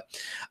 But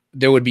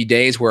there would be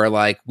days where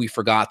like we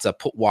forgot to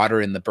put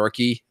water in the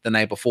Berkey the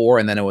night before.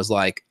 And then it was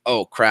like,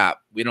 oh crap,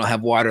 we don't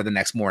have water the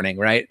next morning,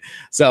 right?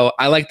 So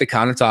I like the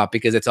countertop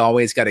because it's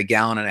always got 1.5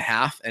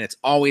 gallons and it's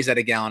always at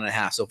 1.5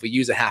 gallons. So if we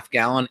use a 0.5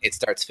 gallon, it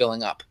starts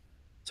filling up.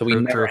 So we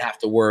never have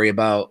to worry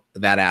about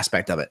that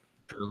aspect of it.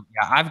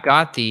 Yeah, I've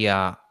got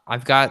the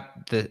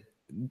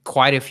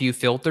quite a few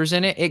filters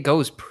in it. It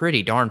goes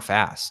pretty darn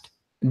fast.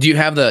 Do you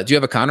have a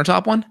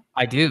countertop one?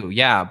 I do,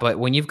 yeah. But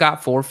when you've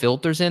got 4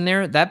 filters in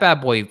there, that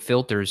bad boy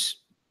filters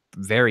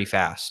very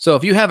fast. So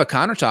if you have a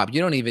countertop,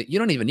 you don't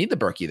even need the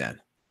Berkey then.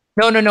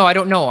 No, no, no. I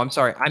don't know. I'm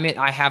sorry. I mean,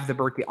 I have the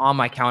Berkey on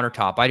my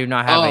countertop. Oh, I do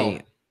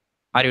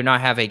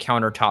not have a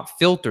countertop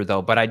filter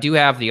though, but I do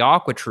have the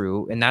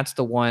AquaTrue, and that's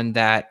the one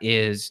that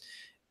is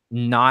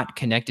not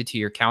connected to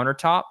your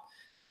countertop,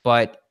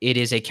 but it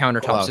is a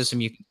countertop close.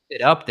 system. You can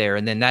sit up there,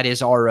 and then that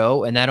is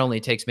RO, and that only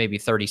takes maybe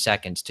 30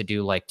 seconds to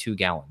do like 2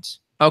 gallons.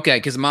 Okay,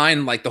 because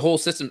mine, like the whole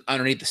system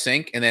underneath the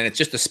sink, and then it's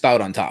just a spout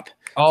on top. So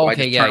Oh, I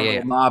okay. just Yeah, turn a yeah,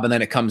 little yeah. knob and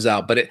then it comes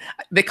out. But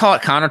they call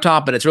it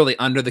countertop, but it's really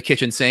under the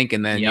kitchen sink,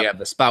 and then you Yep. have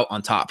the spout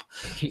on top.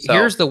 So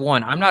Here's the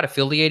one. I'm not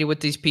affiliated with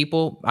these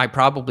people. I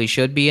probably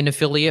should be an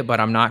affiliate, but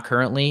I'm not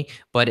currently.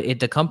 But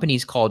the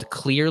company's called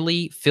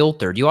Clearly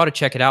Filtered. You ought to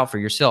check it out for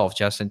yourself,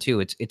 Justin, too.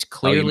 It's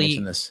oh, you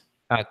mentioned this.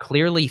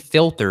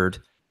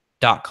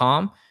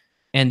 clearlyfiltered.com.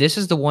 And this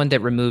is the one that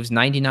removes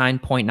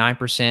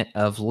 99.9%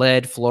 of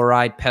lead,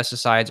 fluoride,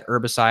 pesticides,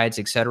 herbicides,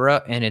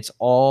 etc. And it's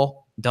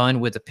all done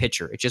with a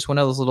pitcher. It's just one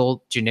of those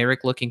little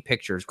generic looking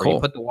pictures where you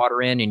Cool. put the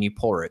water in and you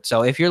pour it.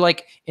 So if you're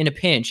like in a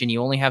pinch and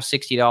you only have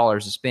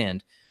 $60 to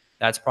spend,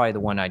 that's probably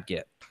the one I'd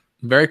get.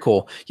 Very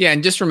cool. Yeah,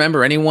 and just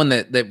remember, anyone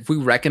that if we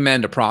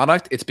recommend a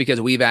product, it's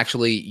because we've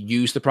actually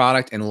used the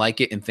product and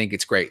like it and think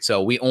it's great.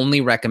 So we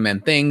only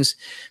recommend things.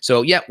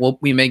 So yeah,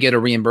 we may get a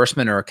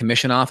reimbursement or a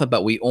commission off it,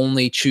 but we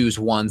only choose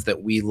ones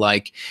that we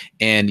like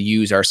and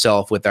use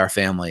ourselves with our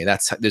family.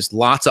 There's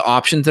lots of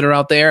options that are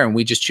out there, and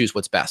we just choose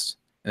what's best.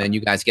 And then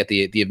you guys get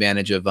the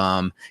advantage of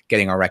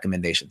getting our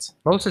recommendations.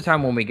 Most of the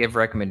time when we give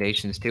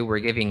recommendations too, we're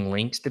giving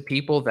links to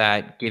people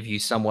that give you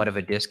somewhat of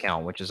a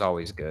discount, which is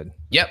always good.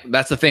 Yep,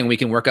 that's the thing. We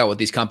can work out with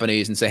these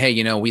companies and say,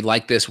 hey, we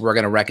like this. We're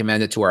going to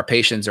recommend it to our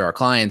patients or our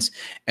clients.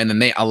 And then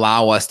they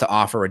allow us to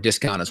offer a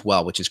discount as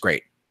well, which is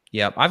great.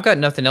 Yep. I've got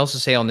nothing else to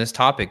say on this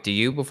topic. Do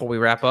you before we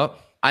wrap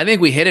up? I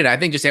think we hit it. I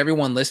think just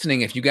everyone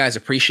listening, if you guys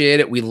appreciate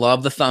it, we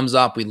love the thumbs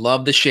up. We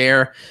love the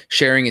share.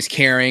 Sharing is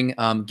caring.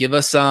 Give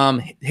us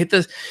hit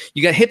the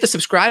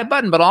subscribe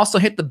button, but also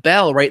hit the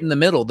bell right in the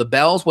middle. The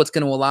bell's what's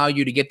going to allow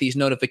you to get these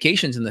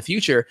notifications in the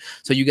future,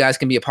 so you guys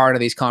can be a part of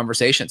these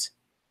conversations.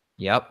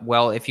 Yep.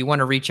 Well, if you want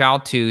to reach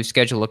out to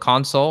schedule a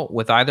consult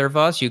with either of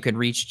us, you can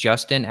reach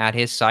Justin at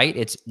his site.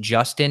 It's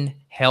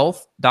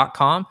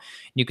justinhealth.com.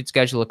 You could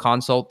schedule a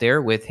consult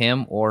there with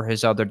him or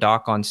his other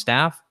doc on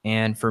staff.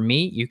 And for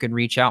me, you can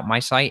reach out my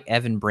site,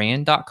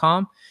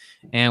 evanbrand.com.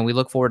 And we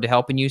look forward to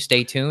helping you.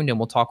 Stay tuned, and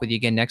we'll talk with you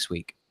again next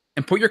week.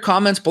 And put your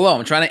comments below.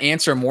 I'm trying to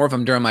answer more of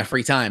them during my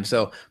free time.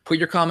 So put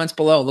your comments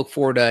below. Look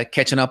forward to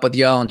catching up with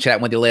y'all and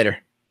chatting with you later.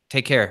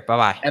 Take care.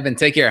 Bye-bye. Evan,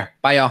 take care.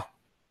 Bye, y'all.